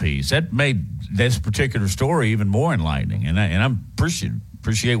did that piece. That made this particular story even more enlightening, and I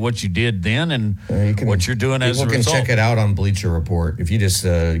appreciate what you did then and what you're doing as a result. People can check it out on Bleacher Report. If you just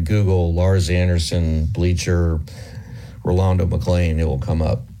Google Lars Anderson, Bleacher, Rolando McClain, it will come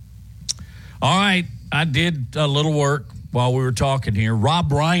up. All right. I did a little work while we were talking here.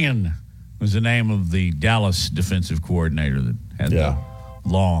 Rob Ryan was the name of the Dallas defensive coordinator that had the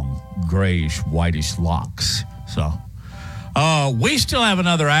long, grayish, whitish locks. So we still have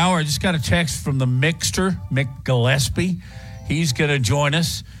another hour. I just got a text from the Mixter, Mick Gillespie. He's going to join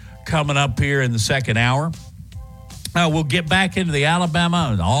us coming up here in the second hour. We'll get back into the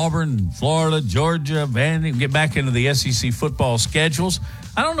Alabama, Auburn, Florida, Georgia, Vandy. We'll get back into the SEC football schedules.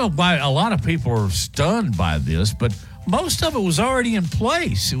 I don't know why a lot of people are stunned by this, but most of it was already in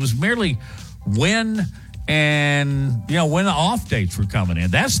place. It was merely when the off dates were coming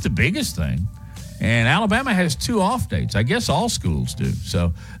in. That's the biggest thing. And Alabama has 2 off dates. I guess all schools do.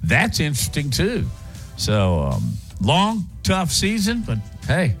 So that's interesting too. So long, tough season, but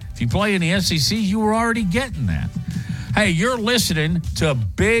hey, if you play in the SEC, you were already getting that. Hey, you're listening to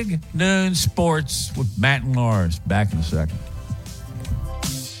Big Noon Sports with Matt and Lars. Back in a second.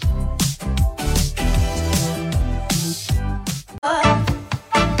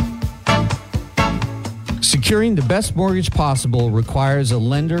 Securing the best mortgage possible requires a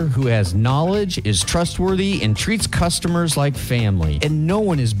lender who has knowledge, is trustworthy, and treats customers like family. And no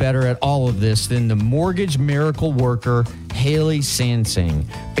one is better at all of this than the mortgage miracle worker, Haley Sansing.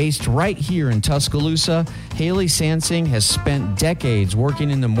 Based right here in Tuscaloosa, Haley Sansing has spent decades working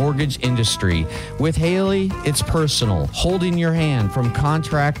in the mortgage industry. With Haley, it's personal, holding your hand from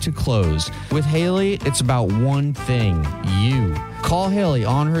contract to close. With Haley, it's about one thing, you. Call Haley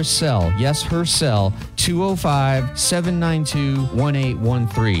on her cell, yes, her cell,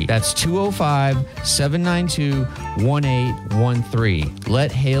 205-792-1813. That's 205-792-1813.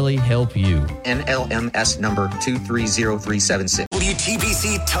 Let Haley help you. NLMS number 230376.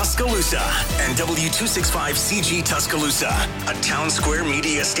 WTBC Tuscaloosa and W265CG Tuscaloosa, a Town Square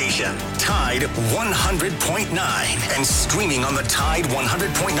media station. Tide 100.9 and streaming on the Tide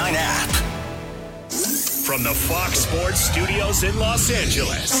 100.9 app. From the Fox Sports Studios in Los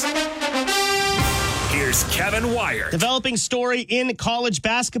Angeles, here's Kevin Wire. Developing story in college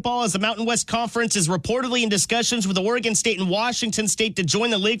basketball as the Mountain West Conference is reportedly in discussions with Oregon State and Washington State to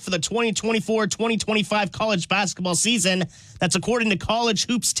join the league for the 2024-2025 college basketball season. That's according to College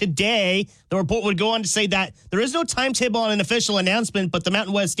Hoops Today. The report would go on to say that there is no timetable on an official announcement, but the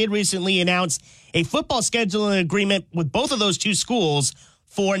Mountain West did recently announce a football scheduling agreement with both of those two schools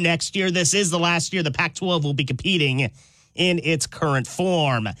for next year. This is the last year the Pac-12 will be competing in its current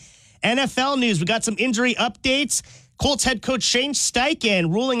form. NFL news, we got some injury updates. Colts head coach Shane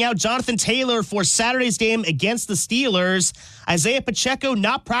Steichen ruling out Jonathan Taylor for Saturday's game against the Steelers. Isaiah Pacheco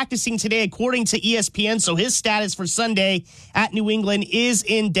not practicing today, according to ESPN, so his status for Sunday at New England is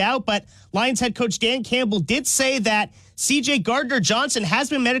in doubt. But Lions head coach Dan Campbell did say that C.J. Gardner-Johnson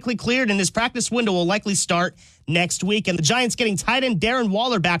has been medically cleared and his practice window will likely start next week. And the Giants getting tight end Darren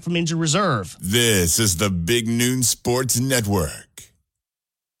Waller back from injured reserve. This is the Big Noon Sports Network.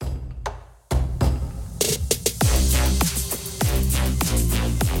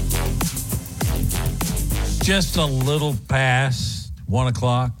 Just a little past 1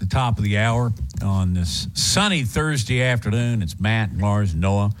 o'clock, the top of the hour on this sunny Thursday afternoon. It's Matt and Lars and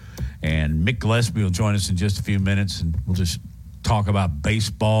Noah, and Mick Gillespie will join us in just a few minutes, and we'll just talk about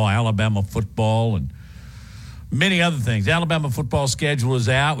baseball, Alabama football, and many other things. Alabama football schedule is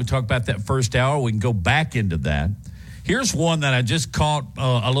out. We talked about that first hour. We can go back into that. Here's one that I just caught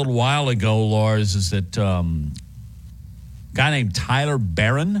a little while ago, Lars, is that a guy named Tyler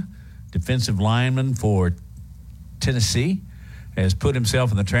Barron, defensive lineman for Tennessee, has put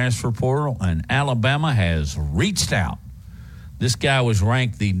himself in the transfer portal, and Alabama has reached out. This guy was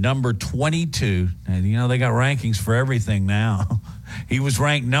ranked the number 22, and you know they got rankings for everything now. He was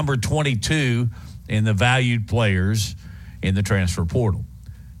ranked number 22 in the valued players in the transfer portal.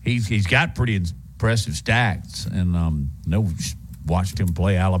 He's got pretty impressive stats, and watched him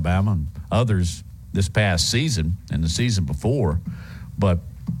play Alabama and others this past season and the season before, but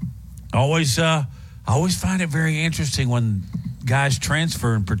I always find it very interesting when guys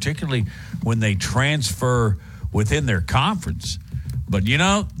transfer, and particularly when they transfer within their conference. But, you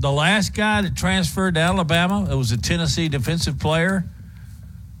know, the last guy that transferred to Alabama, it was a Tennessee defensive player.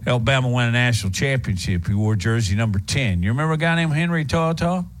 Alabama won a national championship. He wore jersey number 10. You remember a guy named Henry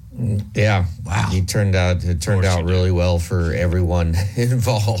To'oTo'o? Yeah. Wow. It turned out really well for everyone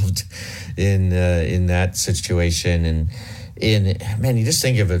involved in that situation. And man, you just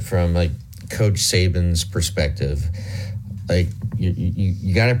think of it from like Coach Saban's perspective. Like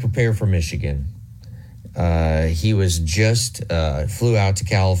you got to prepare for Michigan. He was just flew out to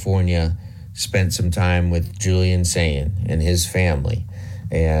California, spent some time with Julian Sayin and his family.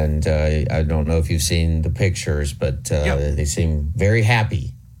 And I don't know if you've seen the pictures, but They seem very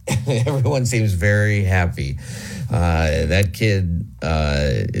happy. Everyone seems very happy. That kid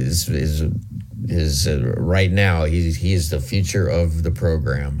is right now. He is the future of the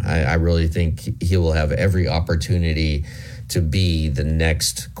program. I really think he will have every opportunity to be the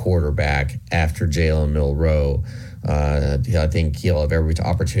next quarterback after Jalen Milroe. I think he'll have every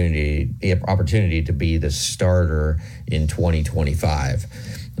opportunity to be the starter in 2025,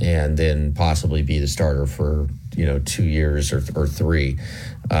 and then possibly be the starter for 2 years or 3.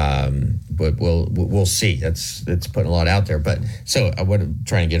 But we'll see. That's putting a lot out there. But so what I'm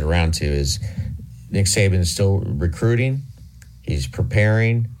trying to get around to is Nick Saban is still recruiting. He's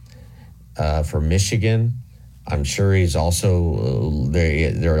preparing for Michigan. I'm sure he's also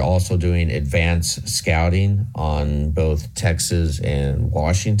they're also doing advanced scouting on both Texas and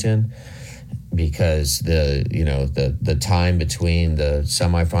Washington, because the time between the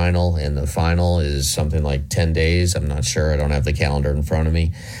semifinal and the final is something like 10 days. I'm not sure. I don't have the calendar in front of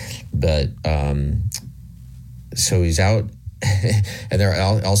me, but so he's out, and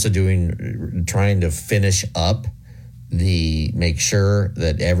they're also trying to finish up make sure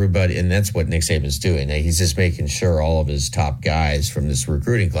that everybody, and that's what Nick Saban's doing. He's just making sure all of his top guys from this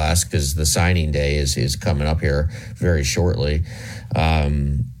recruiting class, because the signing day is coming up here very shortly.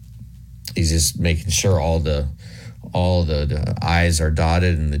 He's just making sure all the I's are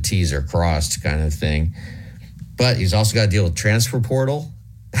dotted and the T's are crossed, kind of thing. But he's also got to deal with transfer portal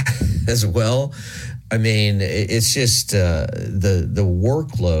as well. I mean, it's just the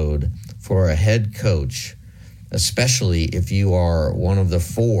workload for a head coach, especially if you are one of the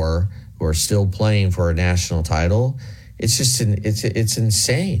 4 who are still playing for a national title. It's just it's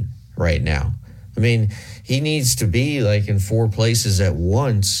insane right now. I mean, he needs to be like in 4 places at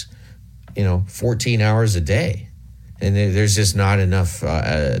once, 14 hours a day, and there's just not enough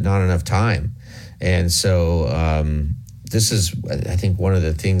time. And so this is, I think, one of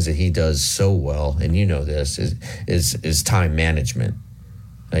the things that he does so well, and this is time management.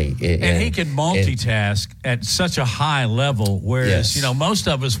 And he can multitask at such a high level, whereas, yes. Most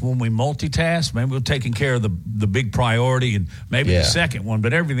of us, when we multitask, maybe we're taking care of the big priority and maybe the second one,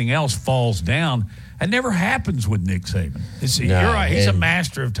 but everything else falls down. It never happens with Nick Saban. You're right. He's a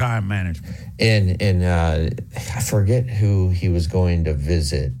master of time management. And I forget who he was going to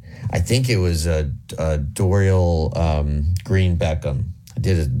visit. I think it was Dorial Green Beckham. I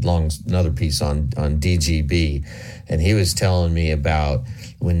did another piece on DGB, and he was telling me about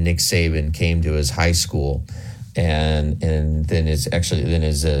when Nick Saban came to his high school. and then his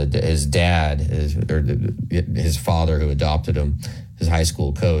dad, his father who adopted him, his high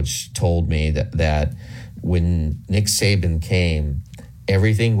school coach, told me that when Nick Saban came,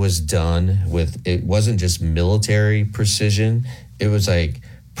 everything was done with, it wasn't just military precision, it was like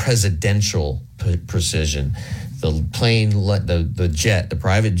presidential precision. The plane, the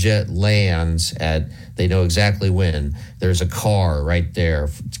private jet lands at, they know exactly when. There's a car right there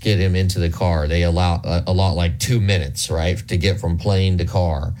to get him into the car. They allot like 2 minutes, right, to get from plane to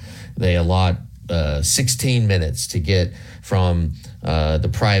car. They allot 16 minutes to get from the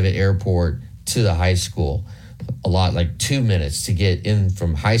private airport to the high school. A lot like 2 minutes to get in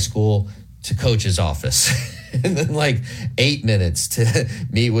from high school to coach's office. And then like 8 minutes to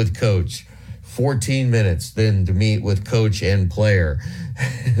meet with coach. 14 minutes then to meet with coach and player.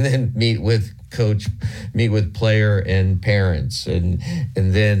 And then meet with player and parents. And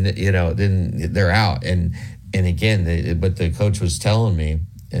then, then they're out. And again, but the coach was telling me,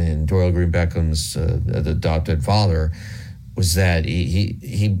 and Doyle Green Beckham's adopted father, was that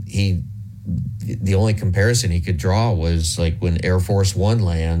he the only comparison he could draw was like when Air Force One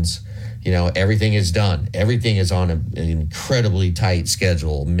lands, everything is done. Everything is on an incredibly tight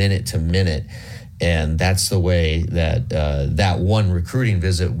schedule, minute to minute. And that's the way that that one recruiting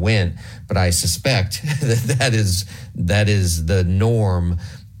visit went. But I suspect that is the norm,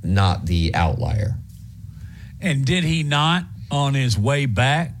 not the outlier. And did he not, on his way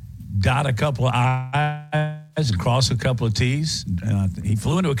back, dot a couple of I's and cross a couple of T's? He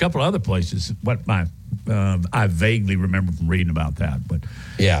flew into a couple of other places. I vaguely remember from reading about that. But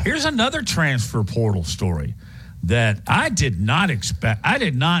yeah, here's another transfer portal story that I did not expect. I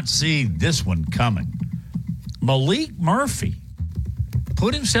did not see this one coming. Malik Murphy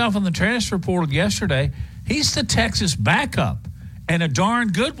put himself in the transfer portal yesterday. He's the Texas backup, and a darn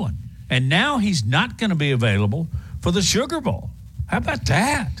good one. And now he's not going to be available for the Sugar Bowl. How about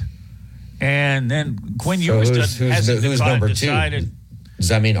that? And then Quinn Ewers who's number two? Does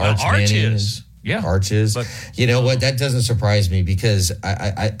that mean Arch Manning is? Yeah, Arch is. But, you know what? That doesn't surprise me because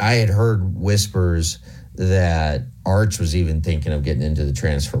I had heard whispers that Arch was even thinking of getting into the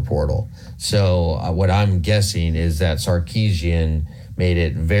transfer portal. So what I'm guessing is that Sarkisian made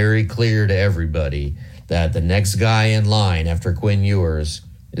it very clear to everybody that the next guy in line after Quinn Ewers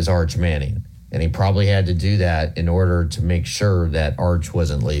is Arch Manning. And he probably had to do that in order to make sure that Arch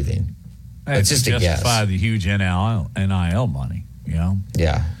wasn't leaving. It's just a guess. Justify the huge NIL money,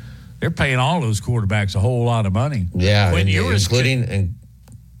 Yeah. They're paying all those quarterbacks a whole lot of money. Yeah,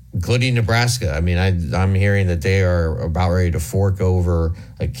 including Nebraska. I mean, I'm hearing that they are about ready to fork over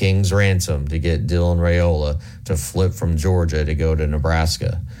a king's ransom to get Dylan Raiola to flip from Georgia to go to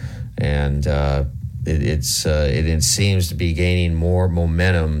Nebraska. And it seems to be gaining more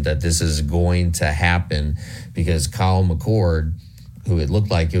momentum that this is going to happen because Kyle McCord, who it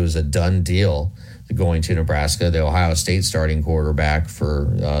looked like it was a done deal going to Nebraska, the Ohio State starting quarterback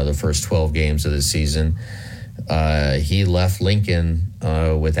for the first 12 games of the season, he left Lincoln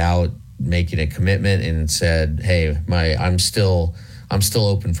without making a commitment and said, "Hey, I'm still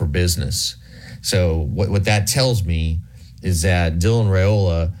open for business." So what that tells me is that Dylan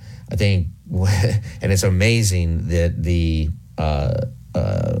Raiola, I think, and it's amazing that the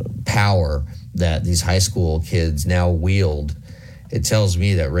power that these high school kids now wield. It tells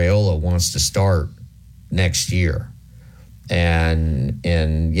me that Raiola wants to start next year. And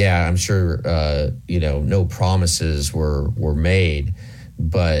yeah, I'm sure, no promises were made,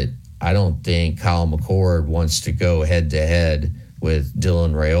 but I don't think Kyle McCord wants to go head to head with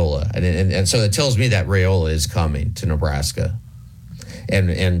Dylan Raiola. And so it tells me that Raiola is coming to Nebraska.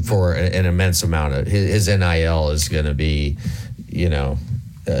 And for an immense amount of his NIL is going to be,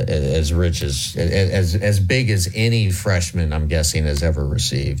 as rich as big as any freshman, I'm guessing, has ever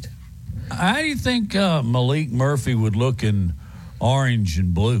received. How do you think Malik Murphy would look in orange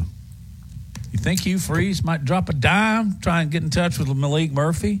and blue? You think Hugh Freeze might drop a dime, try and get in touch with Malik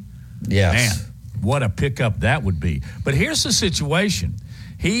Murphy? Yes. Man, what a pickup that would be. But here's the situation.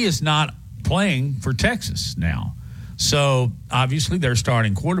 He is not playing for Texas now. So, obviously, their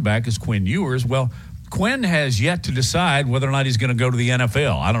starting quarterback is Quinn Ewers. Well, Quinn has yet to decide whether or not he's going to go to the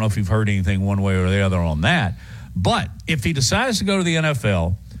NFL. I don't know if you've heard anything one way or the other on that. But if he decides to go to the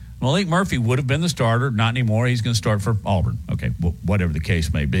NFL, Malik Murphy would have been the starter. Not anymore. He's going to start for Auburn. Okay, whatever the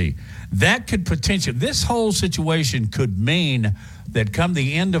case may be. That could potentially – this whole situation could mean that come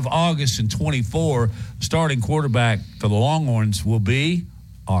the end of August in 24, starting quarterback for the Longhorns will be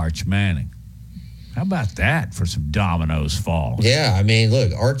Arch Manning. How about that for some dominoes fall? Yeah, I mean,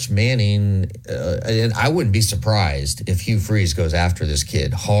 look, Arch Manning, and I wouldn't be surprised if Hugh Freeze goes after this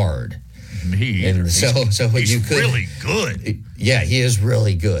kid hard. Me and so he's you could really good. Yeah, he is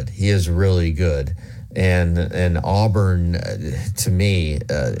really good. He is really good. And Auburn, to me,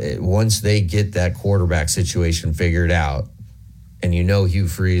 once they get that quarterback situation figured out, and Hugh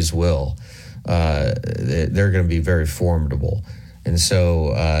Freeze will, they're going to be very formidable. And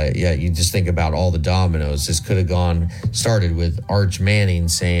so, you just think about all the dominoes. This could have started with Arch Manning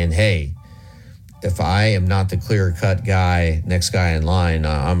saying, hey, if I am not the clear-cut guy, next guy in line,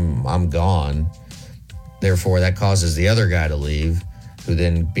 I'm gone. Therefore, that causes the other guy to leave, who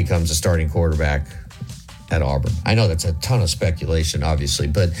then becomes a starting quarterback at Auburn. I know that's a ton of speculation, obviously,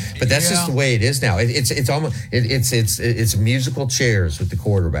 but that's just the way it is now. It's almost it's musical chairs with the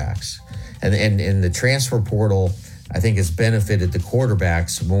quarterbacks, and the transfer portal, I think, has benefited the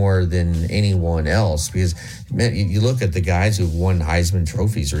quarterbacks more than anyone else, because you look at the guys who've won Heisman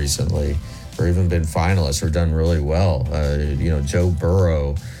trophies recently, or even been finalists, or done really well. Joe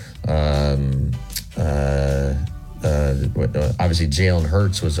Burrow. Obviously, Jalen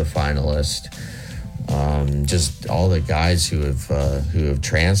Hurts was a finalist. Just all the guys who have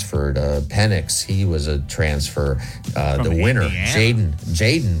transferred. Penix, he was a transfer. The winner,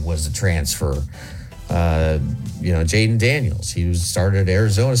 Jaden was a transfer. Jaden Daniels, he started at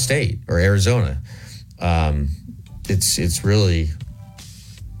Arizona State or Arizona. It's really.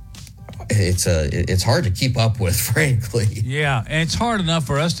 It's hard to keep up with, frankly. Yeah, and it's hard enough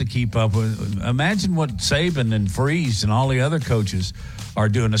for us to keep up with. Imagine what Saban and Freeze and all the other coaches are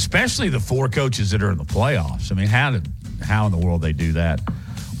doing, especially the 4 coaches that are in the playoffs. I mean, how in the world they do that?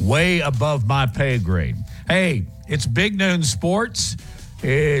 Way above my pay grade. Hey, it's Big Noon Sports.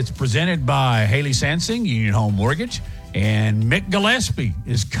 It's presented by Haley Sansing, Union Home Mortgage, and Mick Gillespie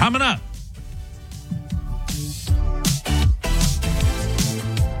is coming up.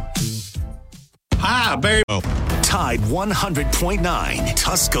 Hi, Barry. Tide 100.9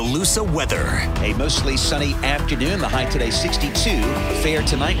 Tuscaloosa weather. A mostly sunny afternoon. The high today 62. Fair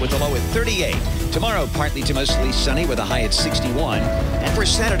tonight with a low at 38. Tomorrow, partly to mostly sunny with a high at 61. And for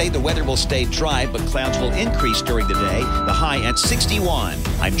Saturday, the weather will stay dry, but clouds will increase during the day. The high at 61.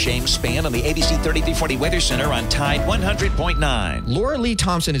 I'm James Spann on the ABC 3340 Weather Center on Tide 100.9. Laura Lee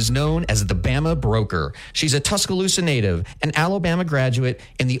Thompson is known as the Bama Broker. She's a Tuscaloosa native, an Alabama graduate,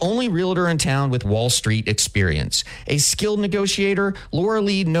 and the only realtor in town with Wall Street experience. A skilled negotiator, Laura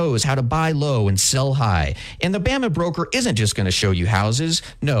Lee knows how to buy low and sell high. And the Bama Broker isn't just going to show you houses.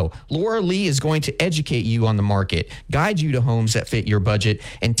 No, Laura Lee is going to educate you on the market, guide you to homes that fit your budget,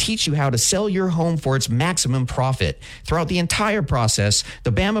 and teach you how to sell your home for its maximum profit. Throughout the entire process,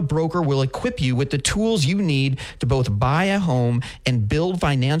 the Bama Broker will equip you with the tools you need to both buy a home and build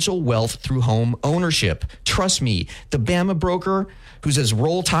financial wealth through home ownership. Trust me, the Bama Broker, who's as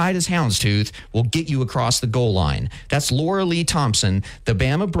roll tide as houndstooth, will get you across the goal line. That's Laura Lee Thompson, the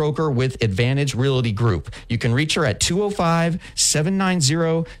Bama Broker with Advantage Realty Group. You can reach her at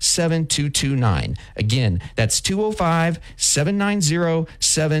 205-790-7229. Again, that's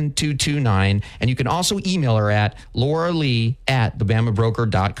 205-790-7229. And you can also email her at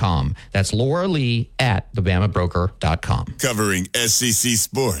lauralee@thebamabroker.com. That's lauralee@thebamabroker.com. Covering SEC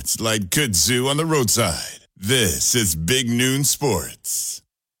sports like kudzu on the roadside. This is Big Noon Sports.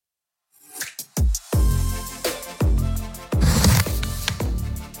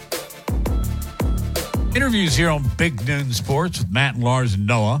 Interviews here on Big Noon Sports with Matt and Lars and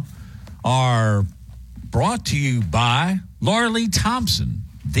Noah are brought to you by Laura Lee Thompson,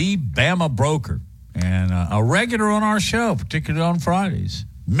 the Bama Broker, and a regular on our show, particularly on Fridays.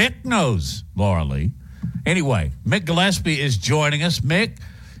 Mick knows Laura Lee. Anyway, Mick Gillespie is joining us. Mick,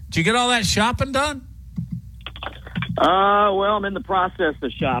 did you get all that shopping done? Well, I'm in the process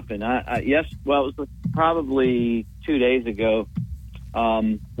of shopping. It was probably 2 days ago.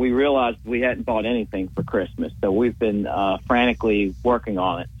 We realized we hadn't bought anything for Christmas, so we've been frantically working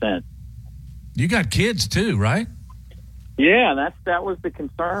on it since. You got kids too, right? Yeah, that was the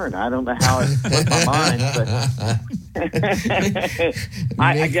concern. I don't know how it slipped my mind, but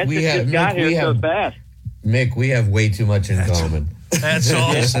I guess it just got here so fast. Mick, we have way too much in common. That's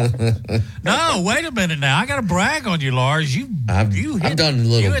awesome. No, wait a minute now. I got to brag on you, Lars. I've done a little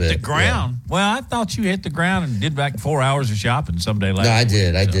bit. You hit the ground. Yeah. Well, I thought you hit the ground and did back 4 hours of shopping someday last week.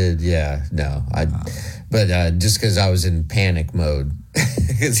 I did. Yeah. No, but just because I was in panic mode,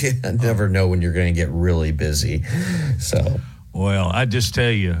 because you never know when you're going to get really busy. So. Well, I just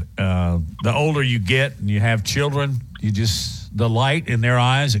tell you, the older you get and you have children, the light in their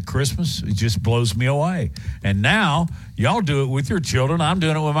eyes at Christmas, it just blows me away. And now y'all do it with your children. I'm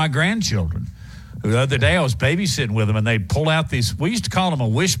doing it with my grandchildren. The other day I was babysitting with them, and they'd pull out these. We used to call them a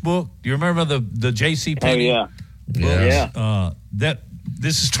wish book. Do you remember the J.C. Penney? Oh yeah. That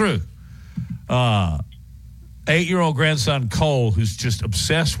this is true. 8-year-old grandson Cole, who's just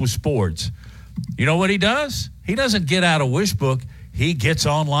obsessed with sports, you know what he does? He doesn't get out a wish book. He gets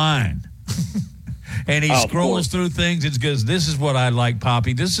online. And he scrolls through things and goes, this is what I like,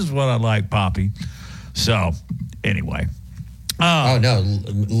 Poppy. This is what I like, Poppy. So, anyway.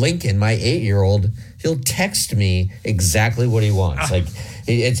 Lincoln, my 8-year-old, he'll text me exactly what he wants. Like,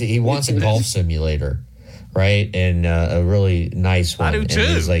 he wants a golf simulator, right? And a really nice one. I do too. And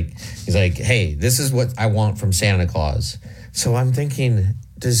he's like, hey, this is what I want from Santa Claus. So I'm thinking,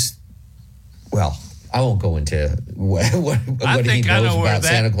 I won't go into what he knows about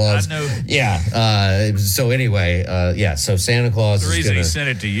Santa Claus. I know. Yeah. So anyway, so Santa Claus the is reason gonna, he sent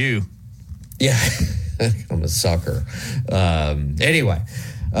it to you. Yeah. I'm a sucker. Anyway,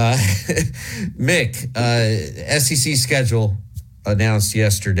 Mick, SEC schedule announced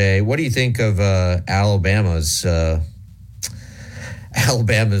yesterday. What do you think of Alabama's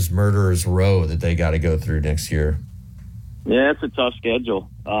murderer's row that they got to go through next year? Yeah, it's a tough schedule.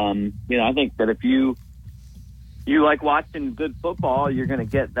 I think that if you like watching good football, you're going to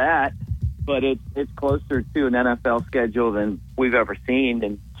get that. But it's closer to an NFL schedule than we've ever seen.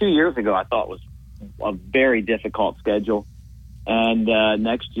 And 2 years ago, I thought was a very difficult schedule. And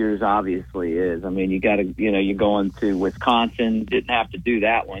next year's obviously is. I mean, you got to, you're going to Wisconsin. Didn't have to do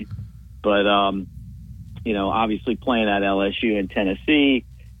that one. But, obviously playing at LSU and Tennessee,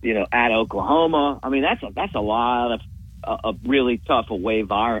 at Oklahoma. I mean, that's a lot of a really tough away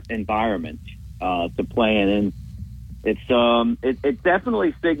environment to play in. And it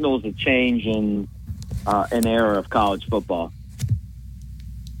definitely signals a change in an era of college football.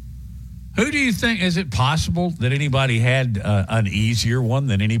 Who do you think, is it possible that anybody had an easier one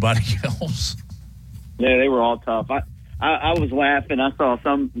than anybody else? Yeah, they were all tough. I was laughing. I saw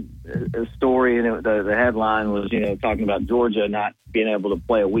some story, and the headline was, talking about Georgia not being able to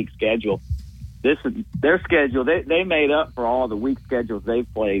play a weak schedule. Their schedule, they made up for all the weak schedules they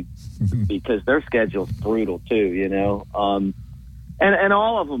played because their schedule's brutal too, and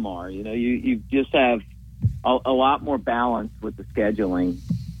all of them are. You just have a lot more balance with the scheduling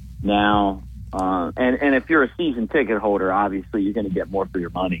now, and if you're a season ticket holder, obviously you're going to get more for your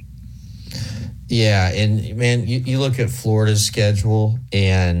money. Yeah, and man, you look at Florida's schedule,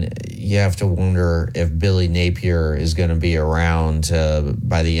 and you have to wonder if Billy Napier is going to be around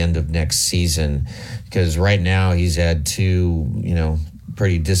by the end of next season, because right now he's had two,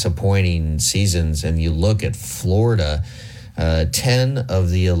 pretty disappointing seasons. And you look at Florida, 10 of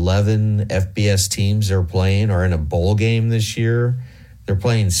the 11 FBS teams they're playing are in a bowl game this year. They're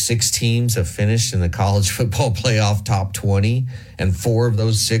playing 6 teams have finished in the college football playoff top 20, and 4 of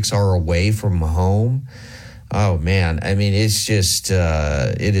those 6 are away from home. Oh, man. I mean, it's just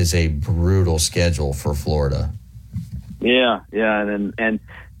it is a brutal schedule for Florida. Yeah, and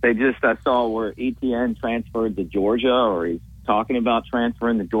I saw where Etienne transferred to Georgia, or he's talking about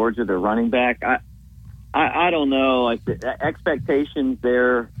transferring to Georgia, their running back. I don't know. Like, the expectations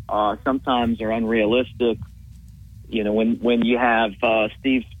there sometimes are unrealistic. When you have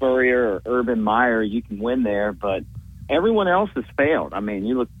Steve Spurrier or Urban Meyer, you can win there, but everyone else has failed. I mean,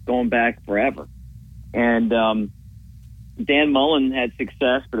 you look going back forever. And Dan Mullen had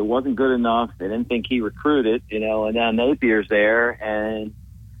success, but it wasn't good enough. They didn't think he recruited, and now Napier's there, and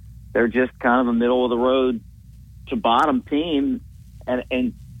they're just kind of a middle of the road to bottom team.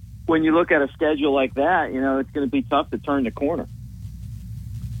 And when you look at a schedule like that, it's going to be tough to turn the corner.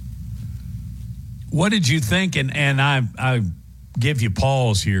 What did you think? And I give you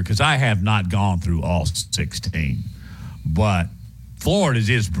pause here because I have not gone through all 16, but Florida's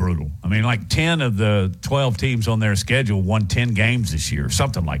is brutal. I mean, like 10 of the 12 teams on their schedule won 10 games this year,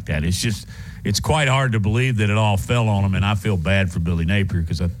 something like that. It's quite hard to believe that it all fell on them, and I feel bad for Billy Napier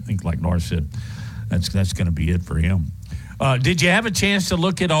because I think, like Norris said, that's going to be it for him. Did you have a chance to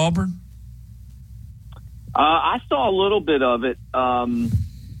look at Auburn? I saw a little bit of it.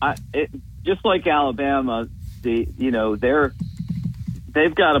 Just like Alabama, they've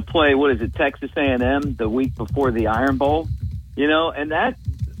got to play, Texas A&M the week before the Iron Bowl, and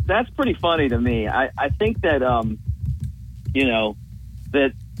that's pretty funny to me. I think that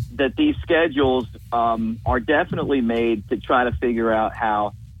that these schedules are definitely made to try to figure out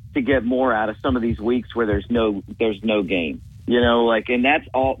how to get more out of some of these weeks where there's no game, and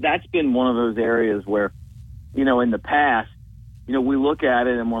that's been one of those areas where, in the past, we look at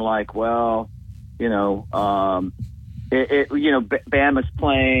it and we're like, well, Bama's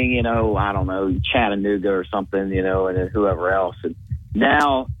playing, I don't know, Chattanooga or something, and then whoever else. And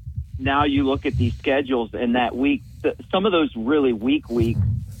now you look at these schedules, and that week, some of those really weak weeks,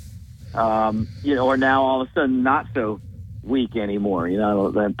 are now all of a sudden not so week anymore.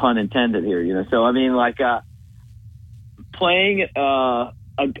 Pun intended here. So I mean, like playing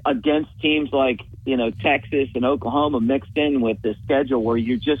against teams like Texas and Oklahoma mixed in with the schedule where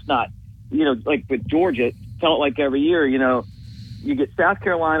you're just not, like with Georgia, felt like every year, you get South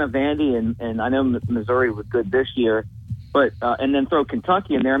Carolina, Vandy, and I know Missouri was good this year, but and then throw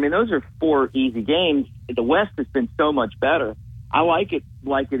Kentucky in there. I mean, those are 4 easy games. The West has been so much better. I like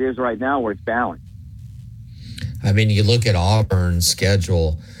it is right now where it's balanced. I mean, you look at Auburn's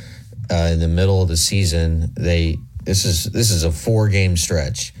schedule in the middle of the season. This is a 4-game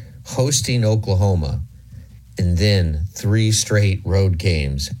stretch, hosting Oklahoma, and then 3 straight road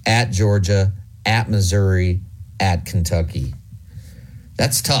games at Georgia, at Missouri, at Kentucky.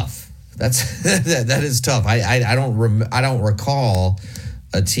 That's tough. That is tough. I don't recall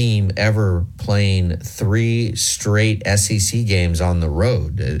a team ever playing 3 straight SEC games on the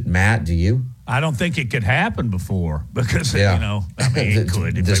road. Matt, do you? I don't think it could happen before because, I mean, it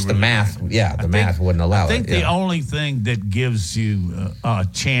could. Just the math, the math wouldn't allow it. I think the only thing that gives you a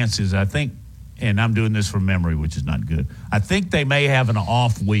chance is, I think, and I'm doing this from memory, which is not good, I think they may have an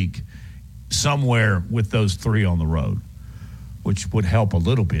off week somewhere with those 3 on the road, which would help a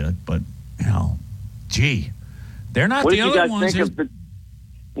little bit. But, they're not the other ones.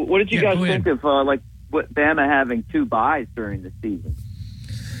 What did you guys think of, Bama having 2 byes during the season?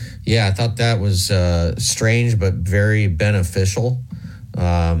 Yeah, I thought that was strange but very beneficial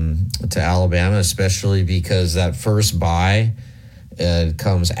to Alabama, especially because that first bye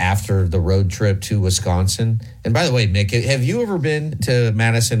comes after the road trip to Wisconsin. And by the way, Mick, have you ever been to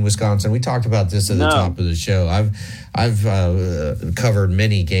Madison, Wisconsin? We talked about this at the top of the show. I've covered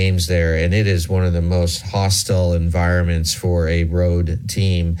many games there, and it is one of the most hostile environments for a road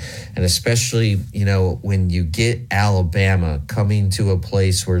team. And especially, when you get Alabama coming to a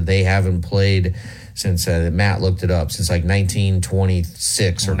place where they haven't played since Matt looked it up, since like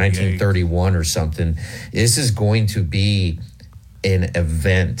 1926 or 1931 or something. This is going to be an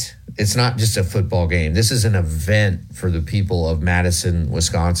event. It's not just a football game. This is an event for the people of Madison,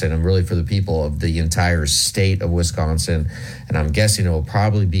 Wisconsin, and really for the people of the entire state of Wisconsin. And I'm guessing it will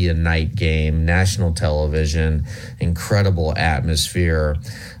probably be a night game, national television, incredible atmosphere.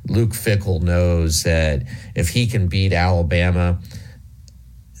 Luke Fickell knows that if he can beat Alabama,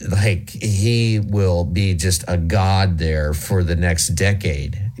 he will be just a god there for the next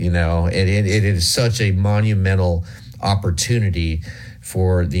decade. It is such a monumental opportunity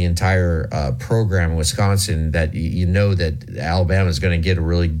for the entire program in Wisconsin that that Alabama is going to get a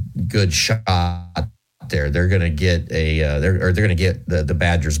really good shot there. They're going to get they're going to get the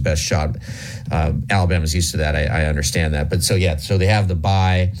Badgers' best shot. Alabama's used to that. I understand that. But so they have the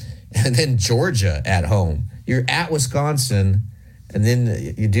bye, and then Georgia at home. You're at Wisconsin, and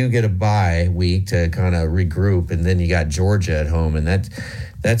then you do get a bye week to kind of regroup, and then you got Georgia at home, and that's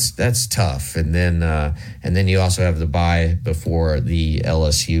tough. And then you also have the bye before the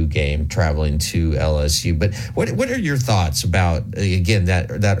LSU game, traveling to LSU. But what are your thoughts about, again,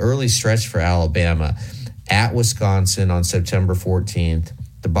 that early stretch for Alabama at Wisconsin on September 14th,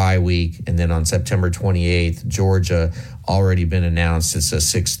 the bye week, and then on September 28th, Georgia, already been announced. It's a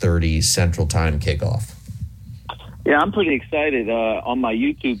 6:30 Central Time kickoff. Yeah, I'm pretty excited. On my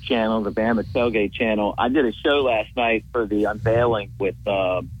YouTube channel, the Bama Tailgate channel, I did a show last night for the unveiling with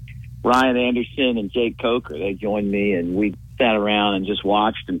Ryan Anderson and Jake Coker. They joined me, and we sat around and just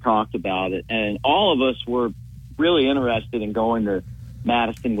watched and talked about it. And all of us were really interested in going to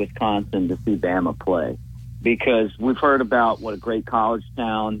Madison, Wisconsin to see Bama play because we've heard about what a great college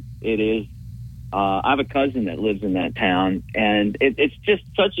town it is. I have a cousin that lives in that town, and it's just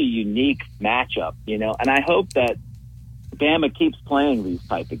such a unique matchup, and I hope that Bama keeps playing these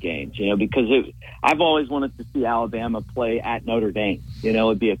type of games, because I've always wanted to see Alabama play at Notre Dame.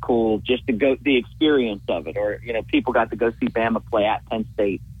 It'd be a cool just to go the experience of it, or people got to go see Bama play at Penn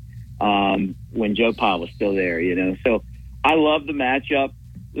State when Joe Pa was still there. So I love the matchup.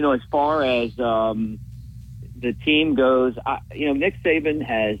 As far as the team goes, Nick Saban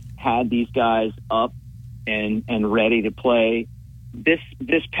has had these guys up and ready to play. This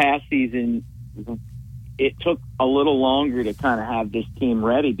past season, it took a little longer to kind of have this team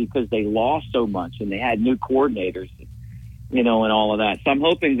ready because they lost so much and they had new coordinators, and all of that. So I'm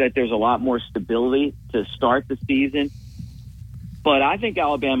hoping that there's a lot more stability to start the season. But I think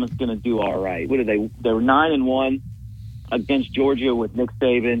Alabama's going to do all right. What are they? They were 9-1 against Georgia with Nick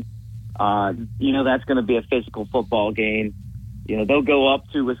Saban. That's going to be a physical football game. They'll go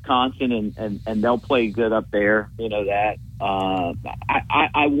up to Wisconsin and they'll play good up there. That.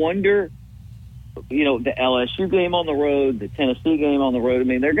 I wonder the LSU game on the road, the Tennessee game on the road. I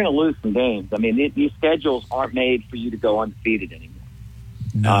mean, they're going to lose some games. I mean, these schedules aren't made for you to go undefeated anymore.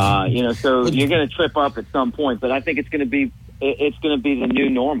 No. So you're going to trip up at some point, but I think it's going to be the new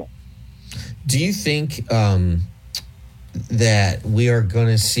normal. Do you think that we are going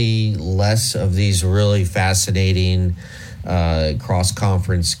to see less of these really fascinating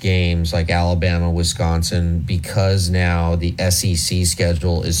cross-conference games like Alabama, Wisconsin, because now the SEC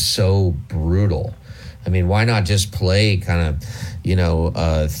schedule is so brutal? I mean, why not just play kind of, 3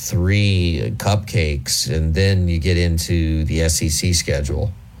 cupcakes and then you get into the SEC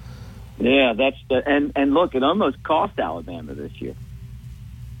schedule? Yeah, and look, it almost cost Alabama this year.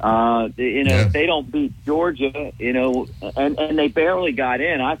 If they don't beat Georgia, and they barely got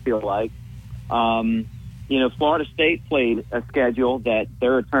in, I feel like. Florida State played a schedule that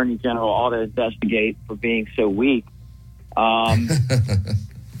their attorney general ought to investigate for being so weak. And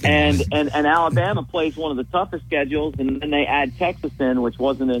Alabama plays one of the toughest schedules, and then they add Texas in, which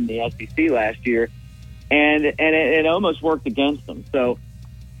wasn't in the SEC last year, and it almost worked against them. So,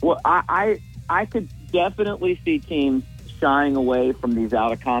 I could definitely see teams shying away from these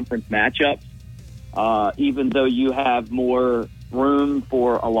out of conference matchups, even though you have more room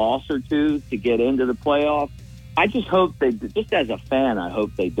for a loss or two to get into the playoff. I just hope just as a fan, I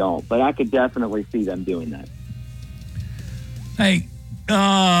hope they don't, but I could definitely see them doing that. Hey,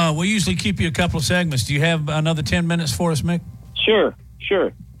 we usually keep you a couple of segments. Do you have another 10 minutes for us, Mick? Sure.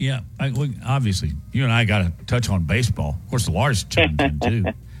 Yeah, obviously, you and I got to touch on baseball. Of course, Lars tuned in, too.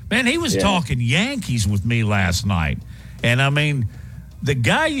 Man, he was talking Yankees with me last night. And, I mean, the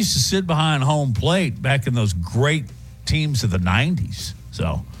guy used to sit behind home plate back in those great teams of the 90s.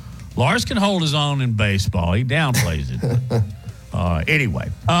 So, Lars can hold his own in baseball. He downplays it. Anyway,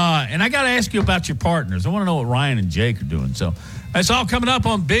 and I got to ask you about your partners. I want to know what Ryan and Jake are doing. So, that's all coming up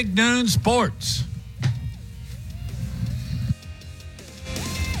on Big Noon Sports.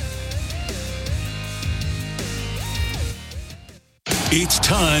 It's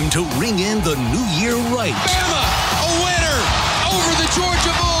time to ring in the new year right. Bama, a winner over the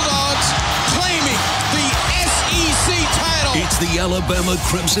Georgia Bulldogs, claiming the SEC title. It's the Alabama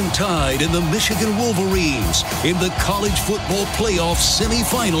Crimson Tide and the Michigan Wolverines in the college football playoff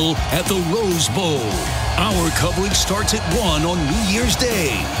semifinal at the Rose Bowl. Our coverage starts at 1 on New Year's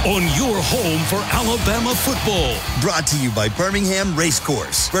Day on your home for Alabama football. Brought to you by Birmingham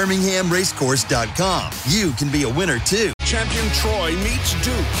Racecourse. BirminghamRacecourse.com. You can be a winner, too. Champion Troy meets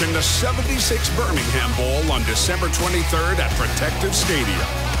Duke in the 76 Birmingham Bowl on December 23rd at Protective Stadium.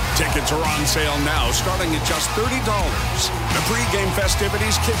 Tickets are on sale now, starting at just $30. The pregame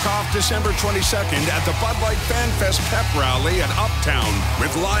festivities kick off December 22nd at the Bud Light Fan Fest Pep Rally at Uptown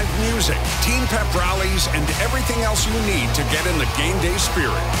with live music, team pep rallies, and everything else you need to get in the game day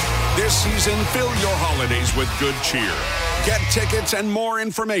spirit. This season, fill your holidays with good cheer. Get tickets and more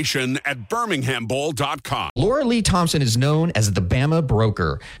information at birminghambowl.com. Laura Lee Thompson is known as the Bama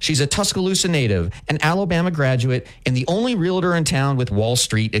Broker. She's a Tuscaloosa native, an Alabama graduate, and the only realtor in town with Wall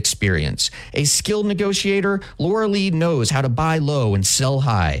Street experience. A skilled negotiator, Laura Lee knows how to buy low and sell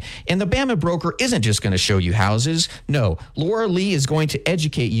high. And the Bama Broker isn't just going to show you houses. No, Laura Lee is going to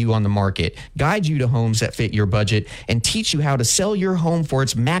educate you on the market, guide you to homes that fit your budget, and teach you how to sell your home for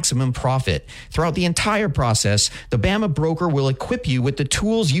its maximum profit. Throughout the entire process, the Bama Broker will equip you with the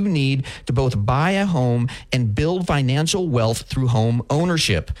tools you need to both buy a home and build financial wealth through home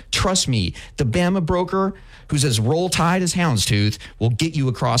ownership. Trust me, the Bama Broker, who's as roll tide as houndstooth, will get you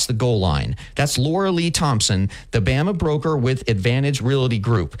across the goal line. That's Laura Lee Thompson, the Bama Broker with Advantage Realty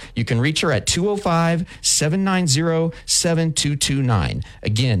Group. You can reach her at 205-790-7229.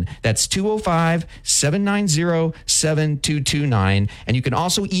 Again, that's 205-790-7229. And you can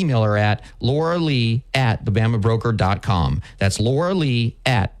also email her at lauralee@thebamabroker.com. That's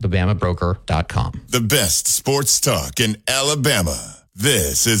lauralee@thebamabroker.com. The best sports talk in Alabama.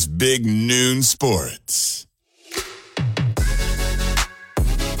 This is Big Noon Sports.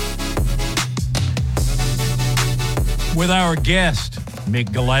 With our guest,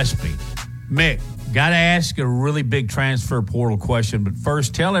 Mick Gillespie. Mick, got to ask a really big transfer portal question, but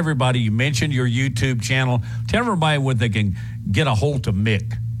first, tell everybody, you mentioned your YouTube channel. Tell everybody where they can get a hold of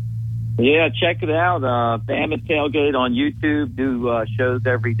Mick. Yeah, check it out. Bama Tailgate on YouTube. Do shows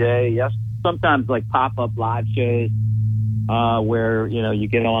every day. Yes, sometimes like pop-up live shows where, you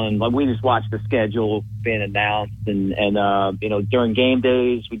get on and we just watch the schedule being announced. And during game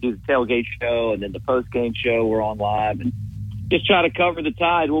days, we do the tailgate show, and then the post-game show, we're on live. And just try to cover the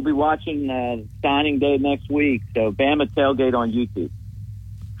Tide. We'll be watching signing day next week. So Bama Tailgate on YouTube.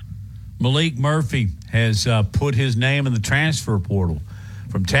 Malik Murphy has put his name in the transfer portal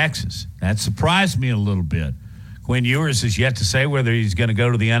from Texas. That surprised me a little bit. Quinn Ewers is yet to say whether he's going to go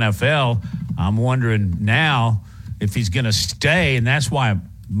to the NFL. I'm wondering now if he's going to stay, and that's why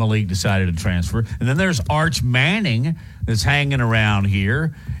Malik decided to transfer. And then there's Arch Manning that's hanging around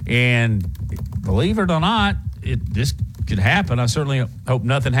here. And believe it or not, this could happen. I certainly hope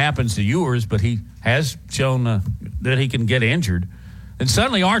nothing happens to Ewers, but he has shown that he can get injured. And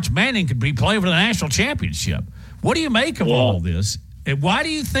suddenly Arch Manning could be playing for the national championship. What do you make of all this? And why do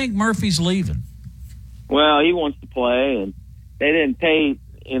you think Murphy's leaving? Well, he wants to play, and they didn't pay,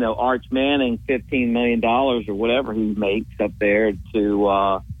 Arch Manning $15 million or whatever he makes up there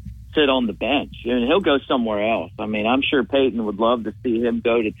to sit on the bench. And he'll go somewhere else. I mean, I'm sure Peyton would love to see him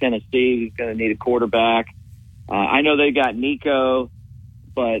go to Tennessee. He's going to need a quarterback. I know they got Nico,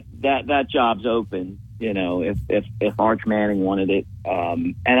 but that job's open, if Arch Manning wanted it.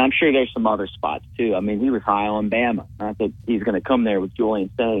 And I'm sure there's some other spots, too. I mean, he was high on Bama. Not that he's going to come there with Julian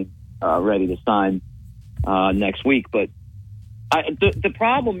Sain ready to sign next week. But the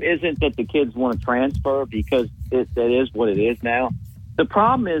problem isn't that the kids want to transfer, because that is what it is now. The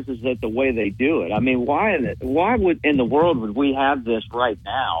problem is that the way they do it. I mean, why would in the world would we have this right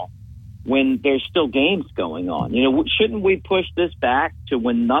now when there's still games going on? Shouldn't we push this back to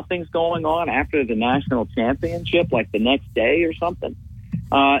when nothing's going on after the national championship, like the next day or something?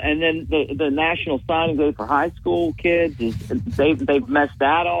 And then the national signing day for high school kids they've messed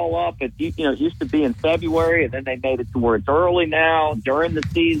that all up. It used to be in February, and then they made it to where it's early now during the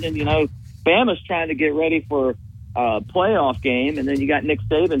season. Bama's trying to get ready for a playoff game, and then you got Nick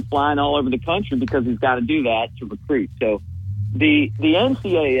Saban flying all over the country because he's got to do that to recruit. So the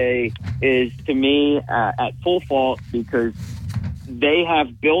NCAA is, to me, at full fault, because they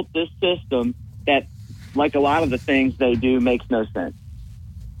have built this system that, like a lot of the things they do, makes no sense.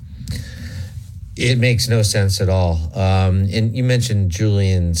 It makes no sense at all. And you mentioned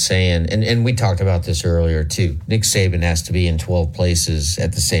Julian Sain, and we talked about this earlier too. Nick Saban has to be in 12 places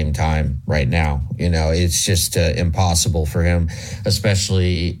at the same time right now. It's just impossible for him,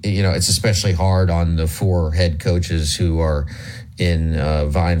 especially, it's especially hard on the 4 head coaches who are in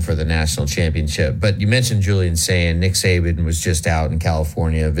vying for the national championship. But you mentioned Julian Sain. Nick Saban was just out in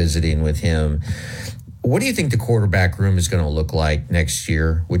California visiting with him. What do you think the quarterback room is going to look like next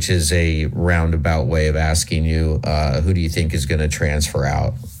year, which is a roundabout way of asking you, who do you think is going to transfer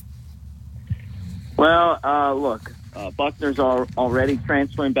out? Well, look, Buckner's already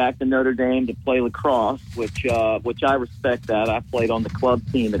transferring back to Notre Dame to play lacrosse, which I respect that. I played on the club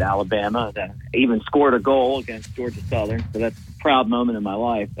team at Alabama. I even scored a goal against Georgia Southern, so that's a proud moment in my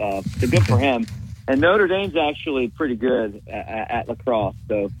life. So good for him. And Notre Dame's actually pretty good at lacrosse,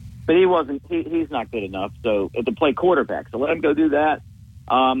 so. But he's not good enough to play quarterback. So let him go do that.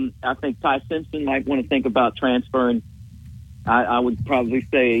 I think Ty Simpson might want to think about transferring. I would probably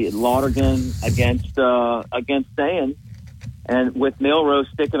say Laudergan against Sain, and with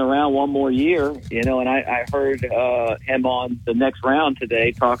Milrose sticking around one more year, and I heard him on the next round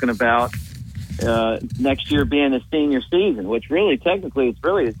today talking about next year being his senior season, which really technically it's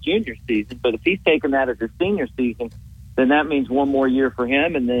really his junior season. But if he's taking that as his senior season, then that means one more year for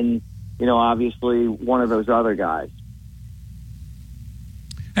him, and then, obviously one of those other guys.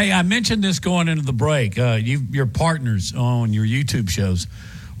 Hey, I mentioned this going into the break. Your partners on your YouTube shows,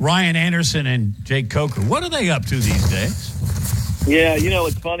 Ryan Anderson and Jake Coker, what are they up to these days? Yeah,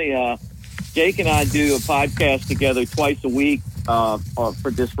 it's funny. Jake and I do a podcast together twice a week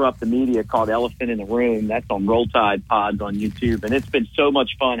for Disrupt the Media called Elephant in the Room. That's on Roll Tide Pods on YouTube, and it's been so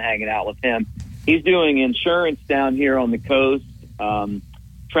much fun hanging out with him. He's doing insurance down here on the coast,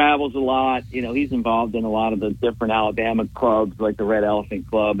 travels a lot. He's involved in a lot of the different Alabama clubs, like the Red Elephant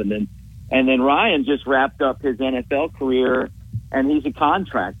Club. And then Ryan just wrapped up his NFL career, and he's a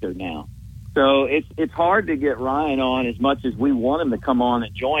contractor now. So it's hard to get Ryan on as much as we want him to come on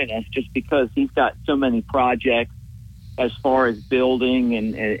and join us, just because he's got so many projects as far as building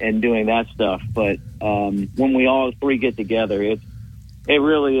and doing that stuff. But when we all three get together, it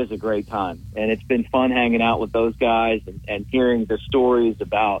really is a great time, and it's been fun hanging out with those guys and hearing the stories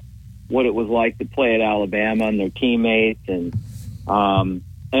about what it was like to play at Alabama and their teammates, and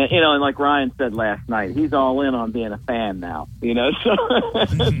like Ryan said last night, he's all in on being a fan now. So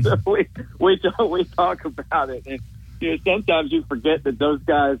we talk about it, and sometimes you forget that those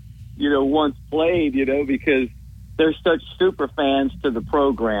guys once played, because they're such super fans to the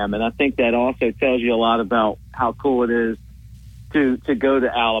program, and I think that also tells you a lot about how cool it is to go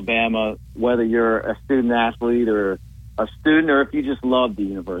to Alabama, whether you're a student athlete or a student, or if you just love the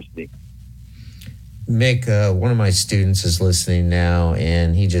university. Mick, one of my students is listening now,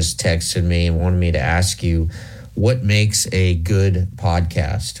 and he just texted me and wanted me to ask you, what makes a good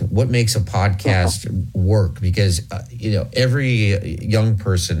podcast, what makes a podcast work, because every young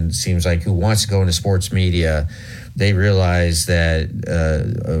person seems like who wants to go into sports media, they realize that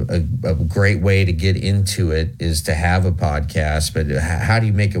a great way to get into it is to have a podcast. But how do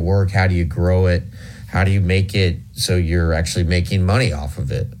you make it work? How do you grow it? How do you make it so you're actually making money off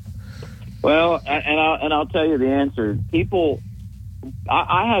of it? Well, and I'll tell you the answer.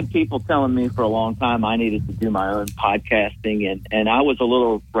 I had people telling me for a long time I needed to do my own podcasting, and I was a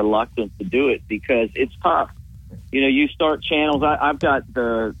little reluctant to do it because it's tough. You start channels. I've got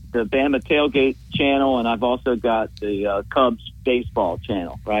the Bama Tailgate channel, and I've also got the Cubs baseball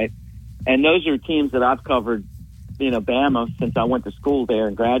channel, right? And those are teams that I've covered, Bama since I went to school there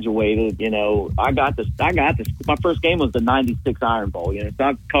and graduated. I got this. My first game was the '96 Iron Bowl. So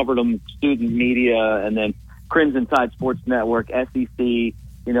I've covered them, student media, and then Crimson Tide Sports Network, SEC.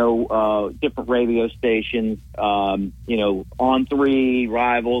 Different radio stations, On3,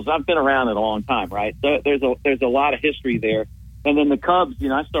 Rivals. I've been around it a long time, right? So there's a lot of history there. And then the Cubs,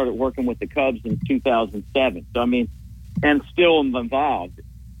 I started working with the Cubs in 2007. So, and still am involved.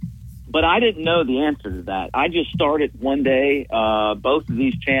 But I didn't know the answer to that. I just started one day, both of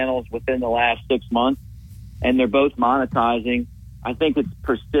these channels within the last 6 months, and they're both monetizing. I think it's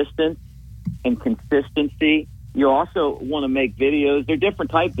persistence and consistency. You also want to make videos. They're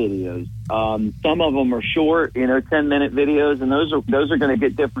different type videos. Some of them are short, 10-minute videos, and those are going to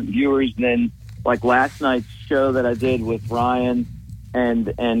get different viewers than like last night's show that I did with Ryan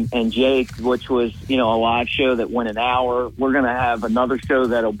and Jake, which was a live show that went an hour. We're going to have another show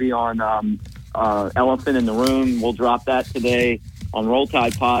that'll be on Elephant in the Room. We'll drop that today on Roll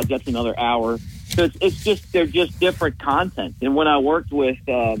Tide Pods. That's another hour. So they're just different content. And when I worked with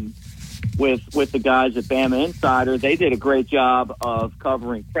the guys at Bama Insider, they did a great job of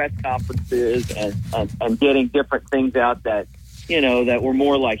covering press conferences and getting different things out that were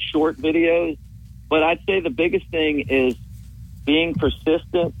more like short videos. But I'd say the biggest thing is being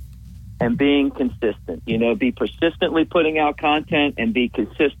persistent and being consistent. Be persistently putting out content and be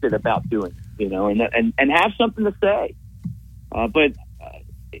consistent about doing it. And have something to say. But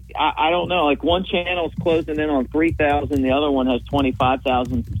I don't know. Like one channel is closing in on 3,000, the other one has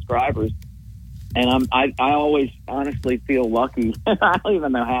 25,000 subscribers. And I always honestly feel lucky. I don't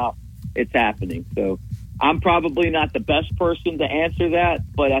even know how it's happening. So I'm probably not the best person to answer that,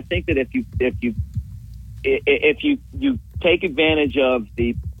 but I think that if you take advantage of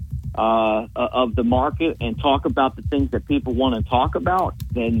the market and talk about the things that people want to talk about,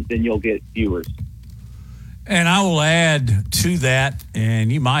 then you'll get viewers. And I will add to that,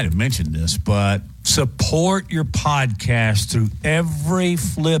 and you might have mentioned this, but support your podcast through every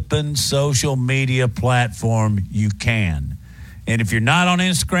flippin' social media platform you can. And if you're not on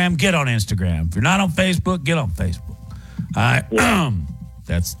Instagram, get on Instagram. If you're not on Facebook, get on Facebook.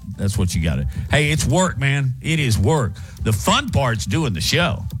 That's what you got to. Hey, it's work, man. It is work. The fun part's doing the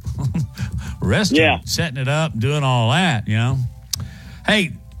show. Rest of it, setting it up and doing all that,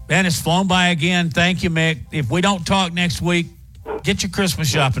 Hey, man, it's flown by again. Thank you, Mick. If we don't talk next week, get your Christmas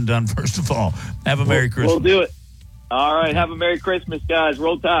shopping done, first of all. Have a Merry Christmas. We'll do it. All right. Have a Merry Christmas, guys.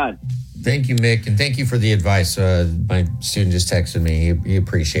 Roll Tide. Thank you, Mick, and thank you for the advice. My student just texted me. He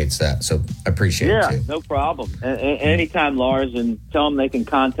appreciates that, so I appreciate it, too. Yeah, no problem. Anytime, Lars, and tell them they can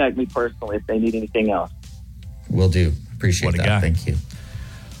contact me personally if they need anything else. Will do. Appreciate that. Guy. Thank you.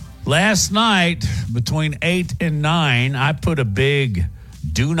 Last night, between 8 and 9, I put a big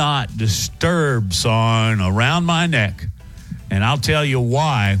Do Not Disturb sign around my neck. And I'll tell you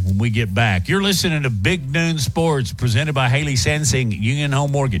why when we get back. You're listening to Big Noon Sports, presented by Haley Sansing, Union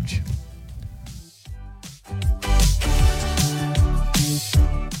Home Mortgage.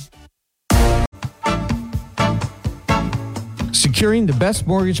 Securing the best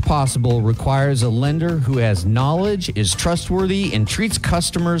mortgage possible requires a lender who has knowledge, is trustworthy, and treats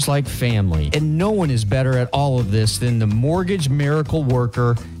customers like family. And no one is better at all of this than the mortgage miracle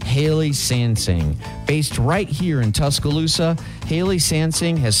worker, Haley Sansing. Based right here in Tuscaloosa, Haley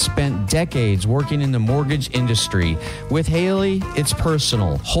Sansing has spent decades working in the mortgage industry. With Haley, it's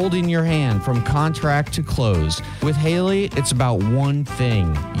personal, holding your hand from contract to close. With Haley, it's about one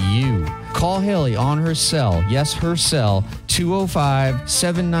thing, you. Call Haley on her cell, yes, her cell,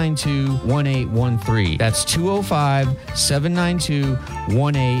 205-792-1813. That's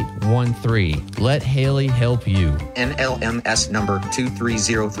 205-792-1813. Let Haley help you. NLMS number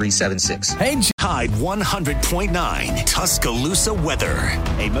 230376. Hey, Tide 100.9 Tuscaloosa weather.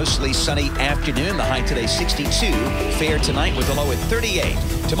 A mostly sunny afternoon. The high today 62. Fair tonight with a low at 38.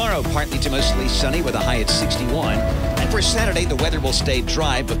 Tomorrow partly to mostly sunny with a high at 61. And for Saturday, the weather will stay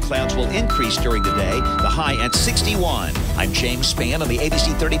dry, but clouds will increase during the day. The high at 61. I'm James Spann on the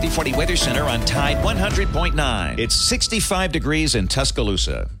ABC 3340 Weather Center on Tide 100.9. It's 65 degrees in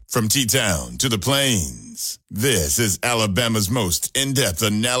Tuscaloosa. From T-Town to the Plains, this is Alabama's most in-depth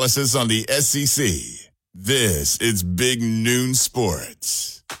analysis on the SEC. This is Big Noon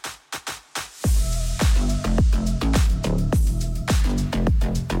Sports.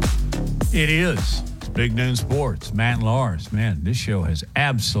 It is. It's Big Noon Sports. Matt and Lars. Man, this show has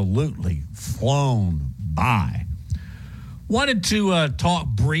absolutely flown by. Wanted to talk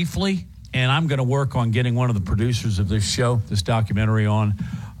briefly, and I'm going to work on getting one of the producers of this show, this documentary, on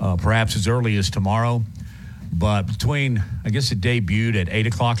perhaps as early as tomorrow. But between, I guess it debuted at 8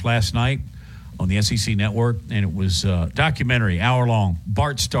 o'clock last night on the SEC Network, and it was a documentary, hour-long,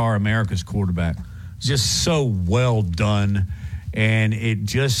 Bart Starr, America's quarterback. Just so well done. And it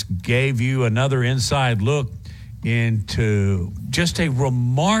just gave you another inside look into just a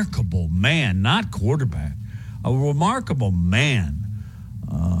remarkable man, not quarterback, a remarkable man,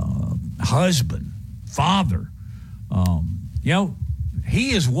 husband, father.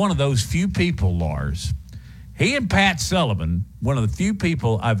 He is one of those few people, Lars. He and Pat Sullivan, one of the few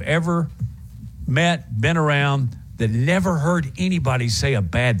people I've ever met, been around, that never heard anybody say a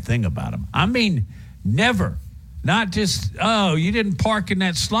bad thing about him. I mean, never. Not just, you didn't park in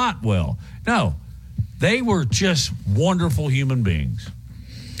that slot well. No, they were just wonderful human beings.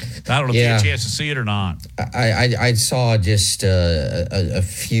 I don't know if you had a chance to see it or not. I saw just a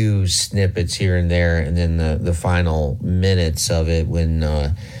few snippets here and there, and then the final minutes of it when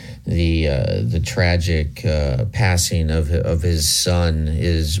the tragic passing of his son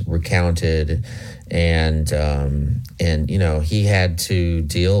is recounted, and he had to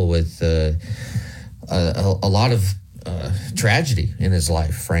deal with a lot of tragedy in his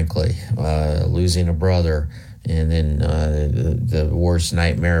life, frankly, losing a brother. And then the worst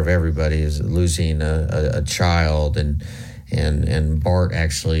nightmare of everybody is losing a child. And Bart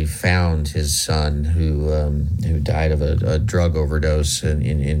actually found his son who died of a drug overdose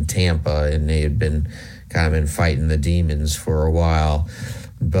in Tampa, and they had been fighting the demons for a while.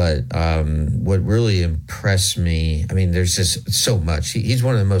 But what really impressed me, I mean, there's just so much. He's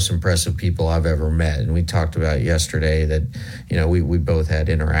one of the most impressive people I've ever met. And we talked about yesterday that, we both had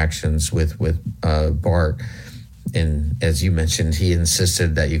interactions with Bart. And as you mentioned, he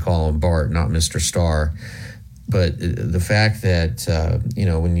insisted that you call him Bart, not Mr. Starr. But the fact that,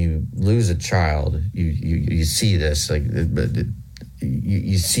 when you lose a child, you see this,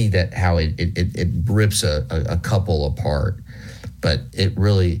 you see that how it rips a couple apart. But it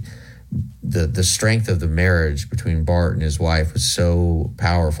really, the strength of the marriage between Bart and his wife was so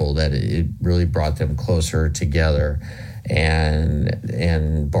powerful that it really brought them closer together.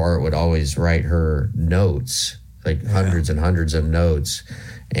 And Bart would always write her notes, hundreds and hundreds of notes.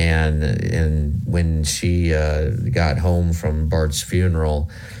 And when she got home from Bart's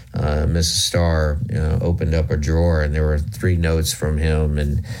funeral, Mrs. Starr opened up a drawer, and there were 3 notes from him,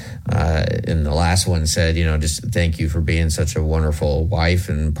 and the last one said, just thank you for being such a wonderful wife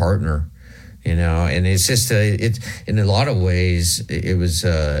and partner, and it's just it's in a lot of ways it was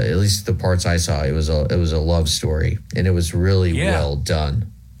at least the parts I saw, it was a love story, and it was really well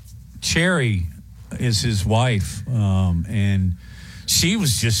done. Cherry is his wife, and she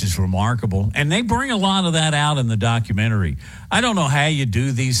was just as remarkable. And they bring a lot of that out in the documentary. I don't know how you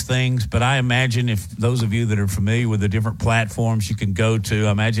do these things, but I imagine if those of you that are familiar with the different platforms you can go to,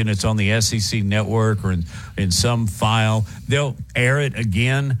 I imagine it's on the SEC Network or in some file. They'll air it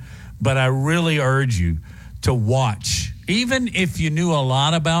again. But I really urge you to watch. Even if you knew a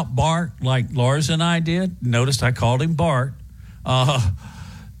lot about Bart, like Lars and I did, noticed I called him Bart,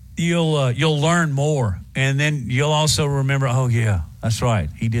 you'll learn more. And then you'll also remember, oh, yeah, that's right,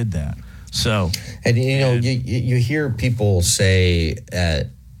 he did that. So, and you hear people say at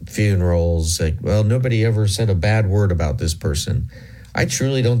funerals, like, well, nobody ever said a bad word about this person. I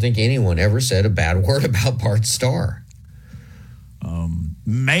truly don't think anyone ever said a bad word about Bart Starr.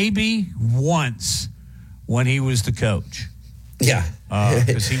 Maybe once when he was the coach. Yeah.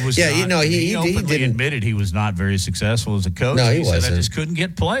 Because he was he openly admitted he was not very successful as a coach. No, he wasn't. said, I just couldn't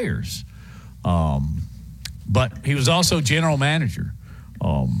get players. But he was also general manager.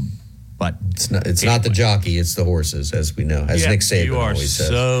 But it's not the jockey, it's the horses, as we know, as Nick Saban always says.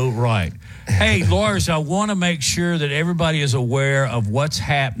 You are so right. Hey, Lars, I want to make sure that everybody is aware of what's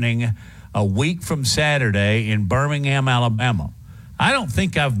happening a week from Saturday in Birmingham, Alabama. I don't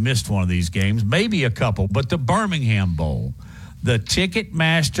think I've missed one of these games, maybe a couple, but the Birmingham Bowl, the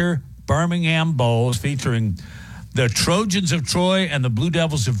Ticketmaster Birmingham Bowl is featuring the Trojans of Troy and the Blue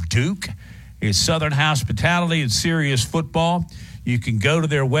Devils of Duke. It's Southern Hospitality and Serious Football. You can go to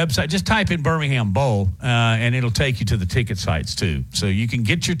their website. Just type in Birmingham Bowl, and it'll take you to the ticket sites, too. So you can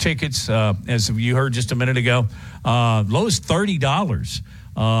get your tickets, as you heard just a minute ago, low as $30.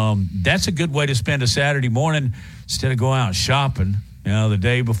 That's a good way to spend a Saturday morning instead of going out shopping, the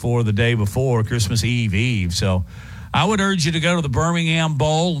day before Christmas Eve. So I would urge you to go to the Birmingham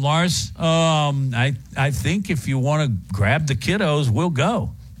Bowl. Lars, I think if you want to grab the kiddos, we'll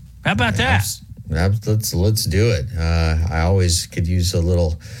go. How about that? Let's do it. I always could use a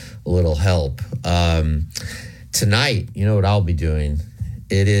little help. Tonight, you know what I'll be doing?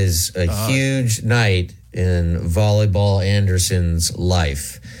 It is a huge night in Volleyball Anderson's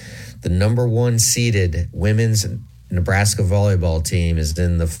life. The number 1 seeded women's Nebraska volleyball team is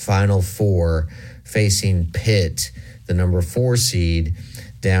in the Final Four facing Pitt, the number 4 seed,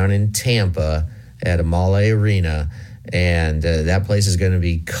 down in Tampa at Amalie Arena. And that place is going to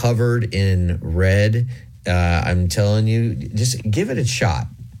be covered in red. I'm telling you, just give it a shot.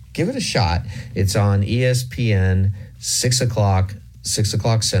 Give it a shot. It's on ESPN, 6 o'clock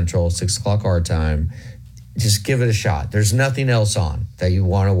Central, 6 o'clock our time. Just give it a shot. There's nothing else on that you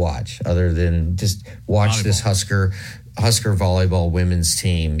want to watch other than just watch this Husker volleyball women's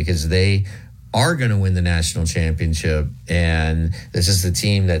team, because they are going to win the national championship. And this is the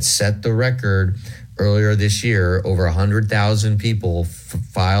team that set the record earlier this year. Over 100,000 people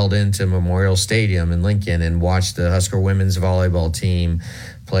filed into Memorial Stadium in Lincoln and watched the Husker women's volleyball team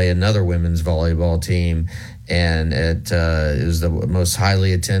play another women's volleyball team. And it was the most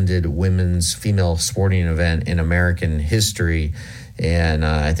highly attended women's female sporting event in American history. And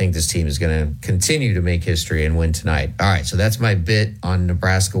I think this team is going to continue to make history and win tonight. All right, so that's my bit on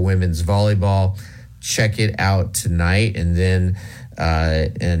Nebraska women's volleyball. Check it out tonight. And then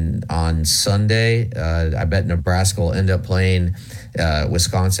and on Sunday, I bet Nebraska will end up playing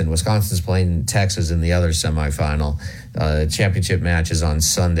Wisconsin. Wisconsin's playing Texas in the other semifinal. Championship match is on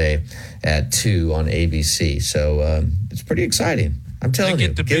Sunday at 2 on ABC. So it's pretty exciting. I'm telling you.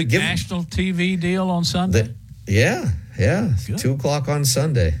 Get the big national TV deal on Sunday? Yeah. Good. 2 o'clock on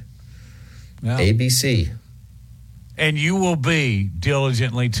Sunday. Yeah. ABC. And you will be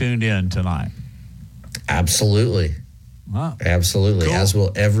diligently tuned in tonight. Absolutely. Wow. Absolutely. Cool. As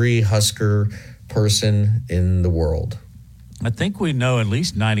will every Husker person in the world. I think we know at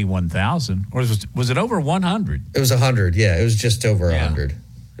least 91,000. Or was it over 100? It was 100, yeah. It was just over 100. It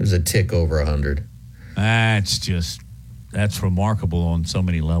was a tick over 100. That's remarkable on so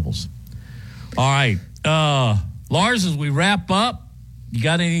many levels. All right. Lars, as we wrap up, you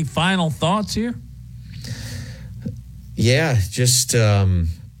got any final thoughts here? Yeah, just I'm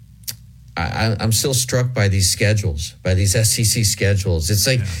still struck by these schedules, by these SEC schedules. It's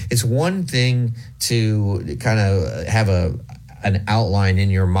like it's one thing to kind of have an outline in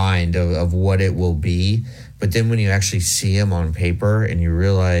your mind of what it will be, but then when you actually see them on paper and you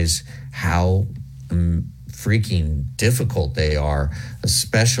realize how freaking difficult they are,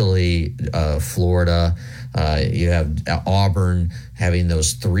 especially Florida. You have Auburn having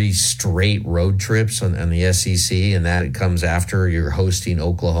those 3 straight road trips on the SEC, and that comes after you're hosting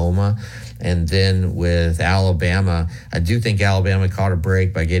Oklahoma. And then with Alabama, I do think Alabama caught a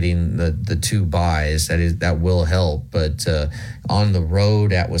break by getting the 2 byes. That will help. But on the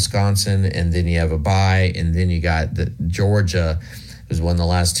road at Wisconsin, and then you have a bye, and then you got Georgia, who's won the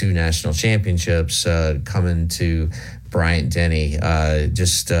last 2 national championships, coming to Bryant-Denny.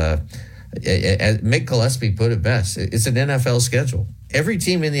 Mick Gillespie put it best. It's an NFL schedule. Every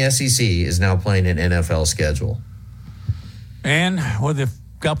team in the SEC is now playing an NFL schedule. And with a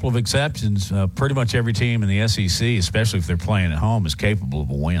couple of exceptions, pretty much every team in the SEC, especially if they're playing at home, is capable of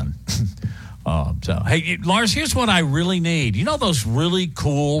a win. Hey, Lars, here's what I really need. You know those really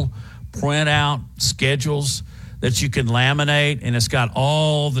cool printout schedules that you can laminate, and it's got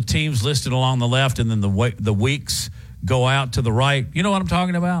all the teams listed along the left, and then the weeks go out to the right? You know what I'm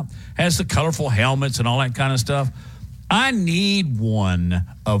talking about? Has the colorful helmets and all that kind of stuff. I need one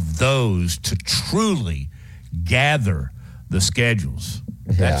of those to truly gather the schedules.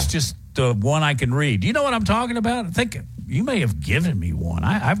 Yeah. That's just the one I can read. You know what I'm talking about? I think you may have given me one.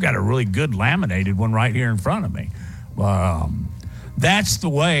 I've got a really good laminated one right here in front of me. That's the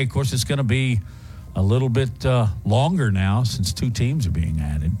way. Of course, it's going to be a little bit longer now since 2 teams are being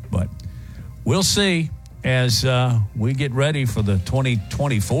added. But we'll see as we get ready for the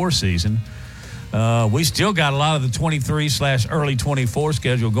 2024 season. We still got a lot of the 23/early 24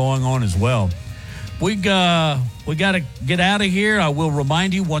 schedule going on as well. We got to get out of here. I will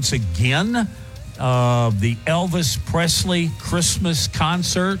remind you once again of the Elvis Presley Christmas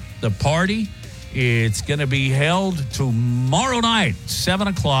concert, the party. It's going to be held tomorrow night, 7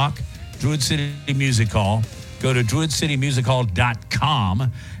 o'clock Druid City Music Hall. Go to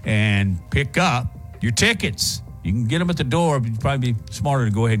druidcitymusichall.com and pick up your tickets. You can get them at the door, but you'd probably be smarter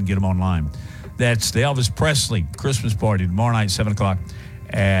to go ahead and get them online. That's the Elvis Presley Christmas party tomorrow night, 7 o'clock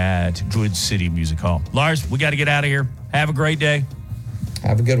at Druid City Music Hall. Lars, we got to get out of here. Have a great day.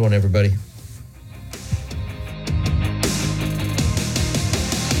 Have a good one, everybody.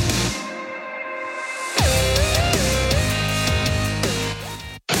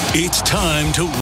 It's time to